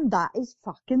 and that is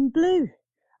fucking blue.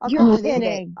 I can't believe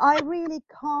it. I really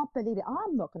can't believe it.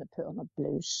 I'm not going to put on a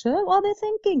blue shirt. What are they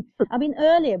thinking? I mean,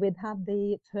 earlier we'd had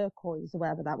the turquoise, or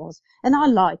whatever that was, and I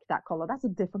like that color. That's a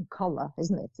different color,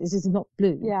 isn't it? This is not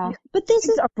blue. Yeah. But this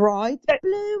is bright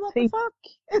blue. What the fuck?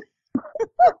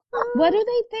 What are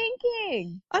they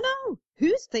thinking? I know.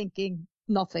 Who's thinking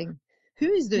nothing?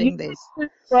 Who is doing this?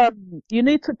 You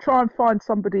need to try and find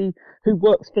somebody who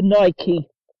works for Nike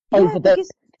over there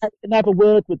and have a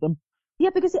word with them. Yeah,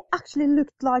 because it actually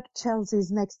looked like Chelsea's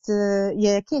next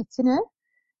year kit, you know?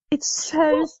 It's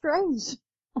so strange.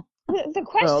 The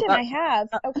question I have,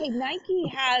 okay,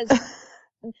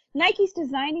 Nike's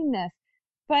designing this,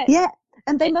 but... Yeah,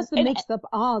 and they must have mixed up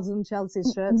ours and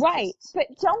Chelsea's shirts. Right, but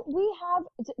don't we have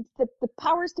the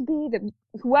powers to be,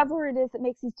 whoever it is that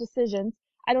makes these decisions?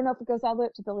 I don't know if it goes all the way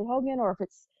up to Billy Hogan, or if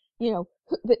it's, you know,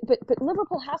 but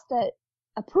Liverpool has to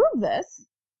approve this,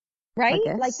 right?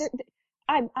 Like,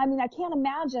 I mean, I can't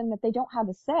imagine that they don't have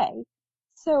a say.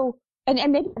 So, and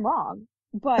maybe I'm wrong,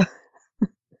 but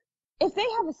if they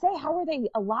have a say, how are they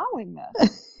allowing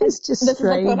this? It's just this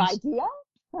strange. is a good idea.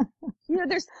 You know,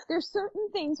 there's certain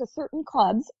things with certain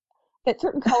clubs that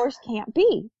certain colors can't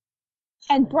be,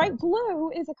 and bright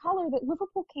blue is a color that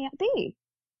Liverpool can't be.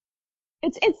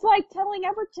 It's like telling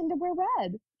Everton to wear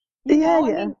red. You know?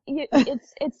 I mean,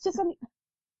 it's just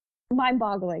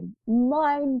mind-boggling.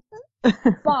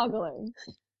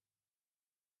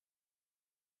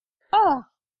 Oh.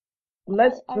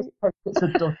 Let's just hope it's a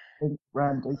dusting,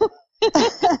 Randy.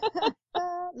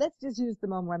 Let's just use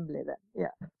them on Wembley then.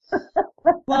 Yeah.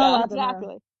 Well, yeah,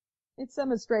 exactly. It's so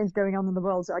much strange going on in the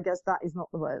world, so I guess that is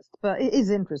not the worst. But it is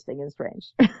interesting and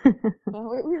strange.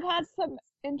 Well, we've had some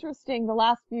interesting, the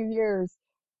last few years,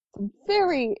 some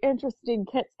very interesting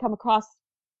kits come across,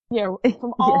 you know,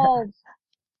 from all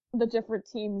the different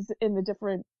teams in the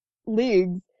different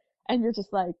leagues, and you're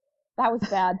just like, that was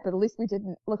bad, but at least we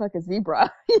didn't look like a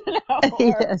zebra, you know? Or,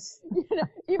 yes. You know,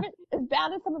 even as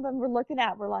bad as some of them we're looking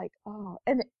at, we're like, oh.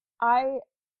 And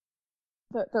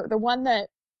the one that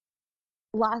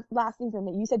last season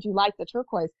that you said you liked, the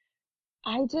turquoise,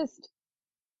 I just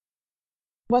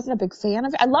wasn't a big fan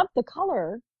of it. I loved the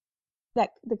color, I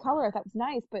thought was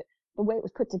nice, but the way it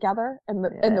was put together and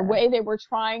the way they were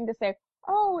trying to say,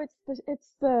 oh, it's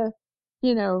the,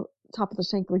 you know, top of the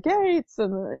Shankly Gates,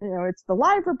 and you know, it's the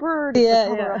Liverbird, it's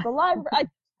the color of the Liverbird.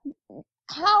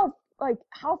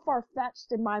 How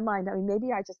far-fetched in my mind. I mean,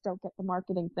 maybe I just don't get the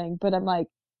marketing thing, but I'm like,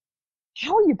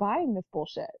 how are you buying this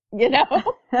bullshit? You know?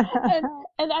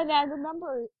 and I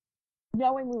remember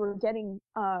knowing we were getting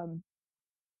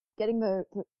the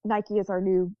Nike as our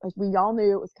new, like, we all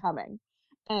knew it was coming,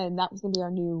 and that was going to be our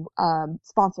new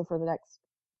sponsor for the next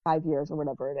 5 years or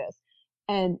whatever it is.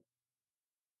 And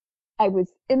I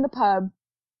was in the pub,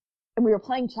 and we were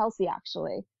playing Chelsea,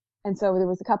 actually. And so there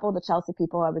was a couple of the Chelsea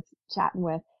people I was chatting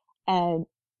with, and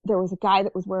there was a guy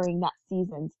that was wearing that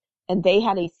season's, and they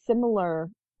had a similar,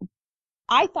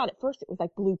 I thought at first it was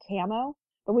like blue camo,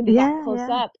 but when you got close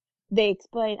up, they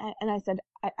explained, and I said,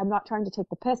 I'm not trying to take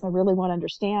the piss. I really want to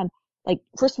understand, like,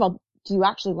 first of all, do you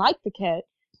actually like the kit?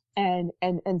 And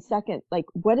second, like,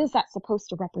 what is that supposed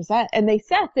to represent? And they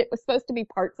said it was supposed to be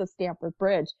parts of Stamford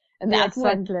Bridge. And that's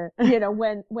when, you know,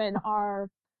 when ours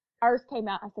came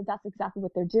out, I said, that's exactly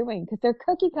what they're doing. Cause they're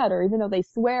cookie cutter, even though they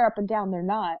swear up and down they're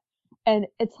not. And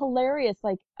it's hilarious.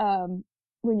 Like,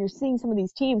 when you're seeing some of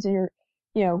these teams and you're,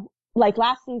 you know, like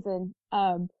last season,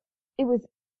 it was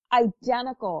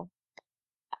identical.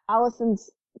 Allison's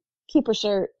keeper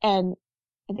shirt, and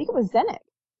I think it was Zenit.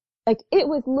 Like, it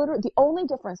was literally, the only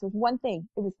difference was one thing.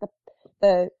 It was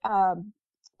the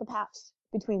patch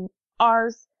between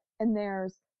ours and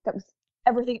theirs. That was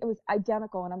everything. It was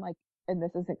identical. And I'm like, and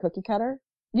this isn't cookie cutter?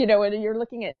 You know, and you're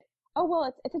looking at, oh,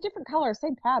 well, it's a different color,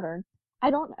 same pattern.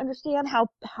 I don't understand how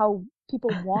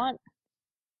people want,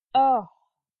 oh,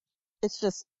 it's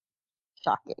just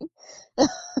shocking.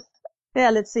 Yeah,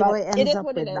 let's see But what it it ends is up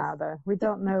what it with is. now, though. We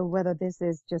don't know whether this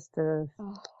is just a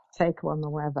fake one or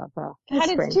whatever, but God,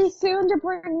 it's it's strange. too soon to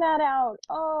bring that out.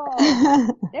 Oh,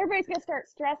 everybody's gonna start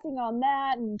stressing on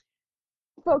that and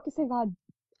focusing on.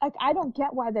 Like, I don't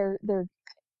get why they're.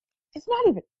 It's not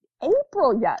even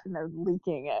April yet, and they're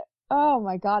leaking it. Oh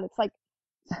my God, it's like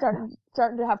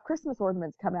starting to have Christmas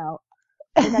ornaments come out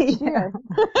for next year.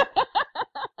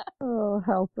 Oh,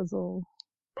 help us all.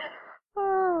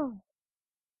 Oh.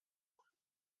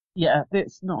 Yeah,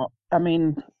 it's not. I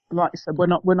mean, like I said,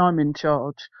 when I'm in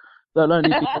charge, they'll only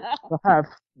be able to have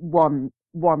one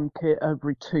kit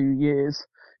every 2 years.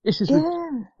 This is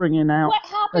Yeah. bringing out What a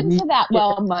happened new to that kit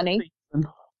well every money?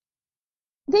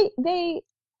 season. They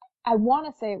I want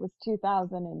to say it was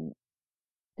 2000 and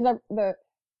because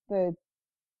the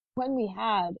when we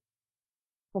had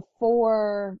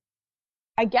before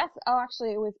I guess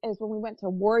actually it was when we went to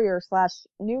Warrior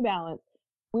 / New Balance,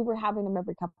 we were having them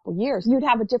every couple of years. You'd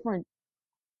have a different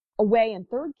away and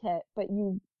third kit, but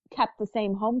you kept the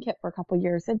same home kit for a couple of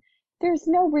years. And there's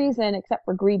no reason except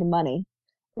for greed and money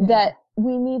that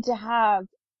we need to have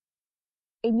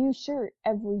a new shirt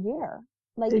every year.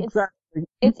 Like Exactly.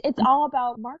 it's all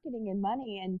about marketing and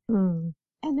money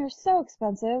and they're so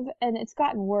expensive and it's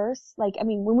gotten worse. Like, I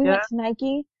mean, when we went to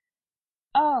Nike,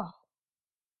 oh,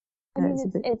 I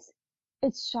mean,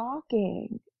 it's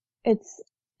shocking. It's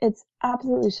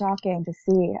absolutely shocking to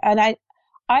see. And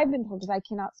I've been told, because I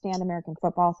cannot stand American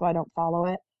football, so I don't follow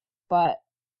it, but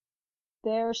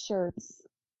their shirts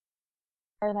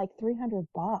are like $300.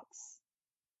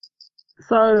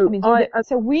 So I mean,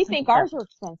 so we think ours are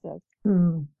expensive.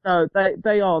 No,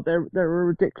 they are. They're a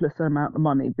ridiculous amount of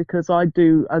money because I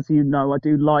do, as you know, I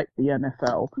do like the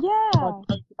NFL. Yeah.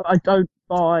 I don't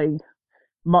buy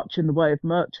much in the way of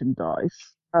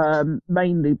merchandise,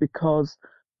 mainly because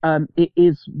it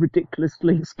is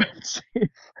ridiculously expensive.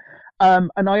 And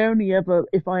I only ever,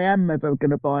 if I am ever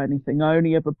going to buy anything, I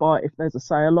only ever buy it if there's a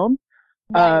sale on.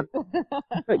 Right.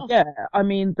 But yeah, I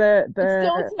mean, they're It's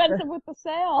still expensive with the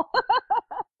sale.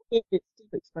 it's still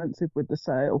expensive with the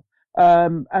sale.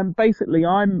 And basically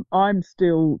I'm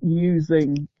still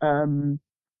using, I'm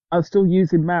still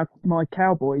using my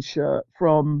cowboy shirt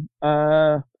from,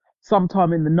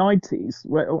 sometime in the 90s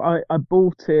where I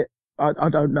bought it. I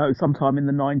don't know, sometime in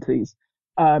the 90s.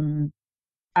 And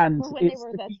when they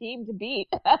were the team to beat.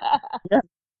 Yeah.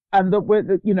 And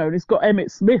it's got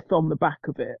Emmett Smith on the back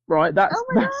of it, right? Oh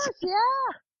my gosh, yeah.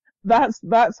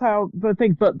 That's how the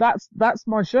thing, but that's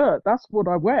my shirt. That's what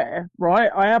I wear,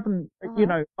 right? I haven't,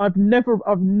 I've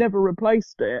never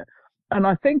replaced it. And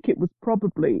I think it was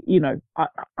probably,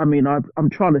 I mean, I'm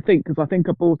trying to think because I think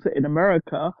I bought it in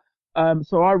America.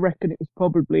 So I reckon it was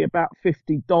probably about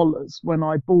 $50 when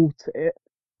I bought it,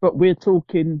 but we're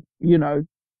talking,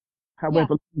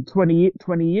 however, 20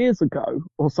 years ago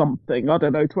or something. I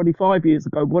don't know, 25 years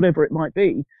ago, whatever it might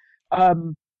be.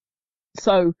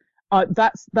 So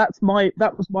that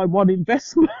was my one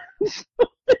investment.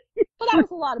 Well, that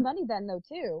was a lot of money then, though,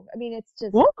 too. I mean, it's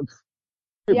just What?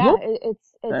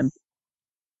 it's then.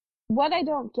 What I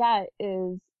don't get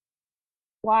is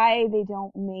why they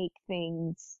don't make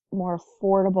things more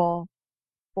affordable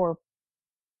for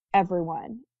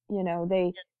everyone.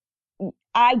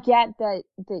 I get that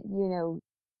the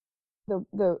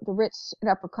rich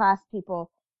and upper class people,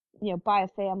 buy a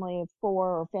family of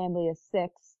 4 or family of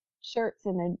 6 shirts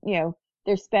and then,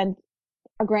 they spend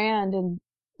 $1,000 and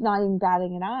not even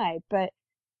batting an eye. But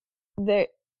the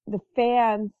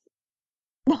fans,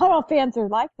 not all fans are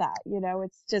like that.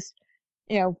 It's just,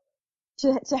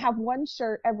 to have one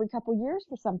shirt every couple years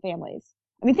for some families.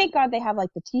 I mean, thank God they have like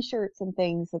the t-shirts and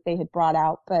things that they had brought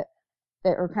out, but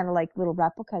that are kind of like little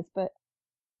replicas, but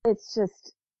it's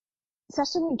just,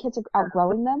 especially when kids are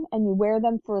outgrowing them and you wear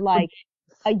them for like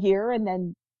a year and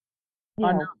then,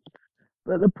 I know.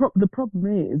 But the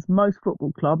problem is most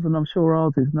football clubs, and I'm sure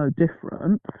ours is no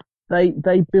different,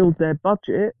 they build their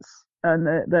budgets and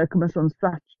their commission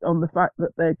on the fact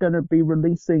that they're going to be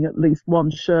releasing at least one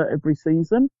shirt every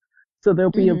season. So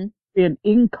there'll be an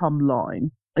income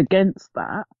line against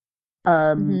that.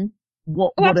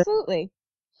 absolutely.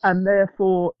 And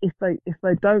therefore, if they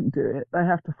don't do it, they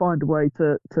have to find a way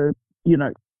to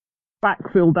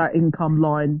backfill that income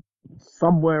line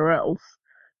somewhere else.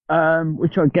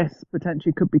 Which I guess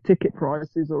potentially could be ticket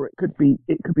prices, or it could be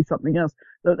something else.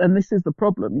 And this is the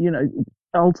problem,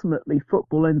 ultimately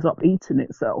football ends up eating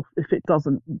itself if it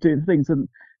doesn't do the things. And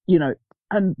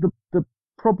and the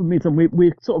problem is, and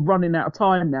we're sort of running out of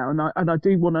time now, and I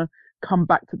do want to come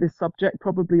back to this subject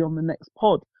probably on the next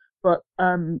pod. But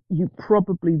you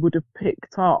probably would have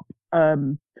picked up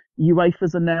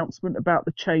UEFA's announcement about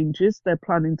the changes they're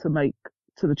planning to make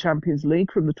to the Champions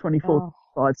League from the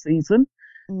 24-25 season,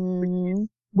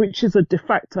 which is a de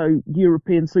facto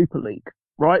European Super League,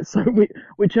 right? So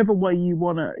whichever way you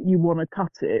wanna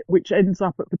cut it, which ends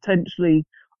up at potentially,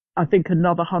 I think,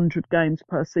 another 100 games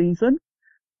per season.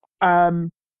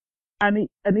 And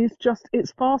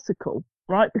it's farcical,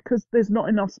 right? Because there's not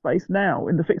enough space now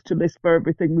in the fixture list for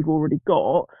everything we've already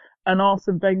got. And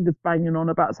Arsene Wenger's banging on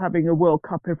about having a World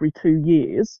Cup every 2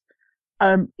 years.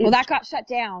 Well, that got shut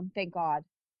down, thank God.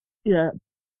 Yeah.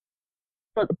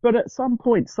 But at some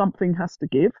point, something has to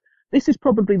give. This is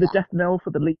probably the death knell for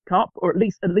the League Cup, or at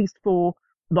least for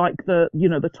like the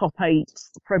top 8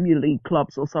 Premier League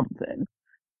clubs or something.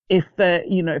 If their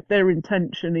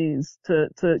intention is to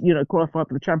qualify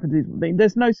for the Champions League,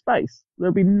 there's no space.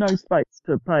 There'll be no space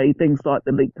to play things like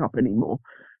the League Cup anymore.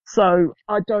 So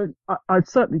I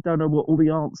certainly don't know what all the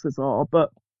answers are,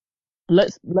 but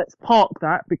let's park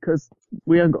that because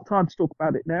we haven't got time to talk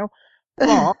about it now.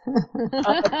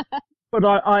 But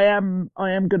I am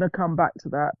going to come back to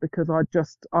that because I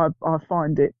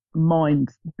find it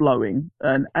mind blowing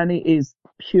and it is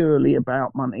purely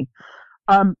about money.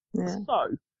 So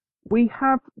we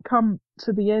have come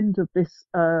to the end of this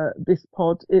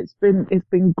pod. It's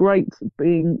been great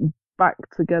being back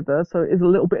together. So it is a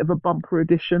little bit of a bumper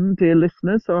edition, dear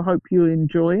listeners. So I hope you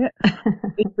enjoy it,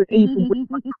 even with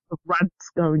my rants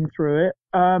going through it.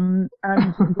 And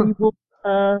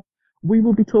we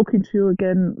will be talking to you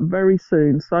again very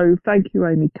soon. So thank you,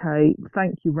 Amy Kate.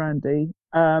 Thank you, Randy.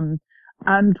 And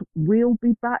we'll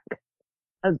be back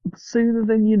sooner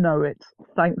than you know it.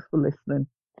 Thanks for listening.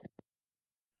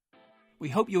 We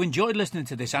hope you enjoyed listening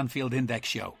to this Anfield Index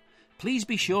show. Please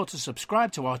be sure to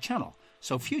subscribe to our channel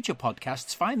so future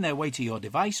podcasts find their way to your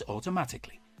device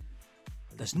automatically.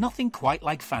 There's nothing quite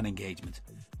like fan engagement,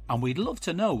 and we'd love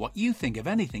to know what you think of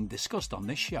anything discussed on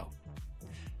this show.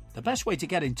 The best way to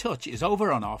get in touch is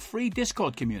over on our free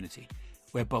Discord community,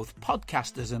 where both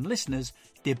podcasters and listeners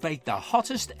debate the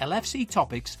hottest LFC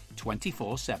topics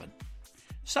 24/7.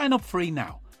 Sign up free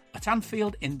now at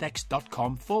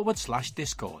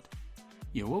AnfieldIndex.com/Discord.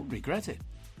 You won't regret it.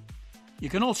 You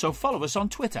can also follow us on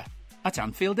Twitter at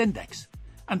Anfield Index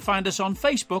and find us on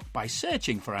Facebook by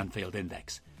searching for Anfield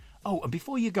Index. Oh, and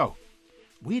before you go,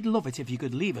 we'd love it if you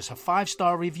could leave us a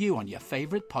 5-star review on your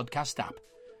favourite podcast app.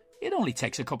 It only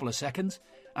takes a couple of seconds,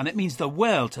 and it means the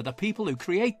world to the people who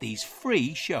create these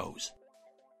free shows.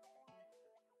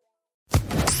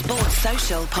 Sports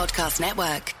Social Podcast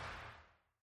Network.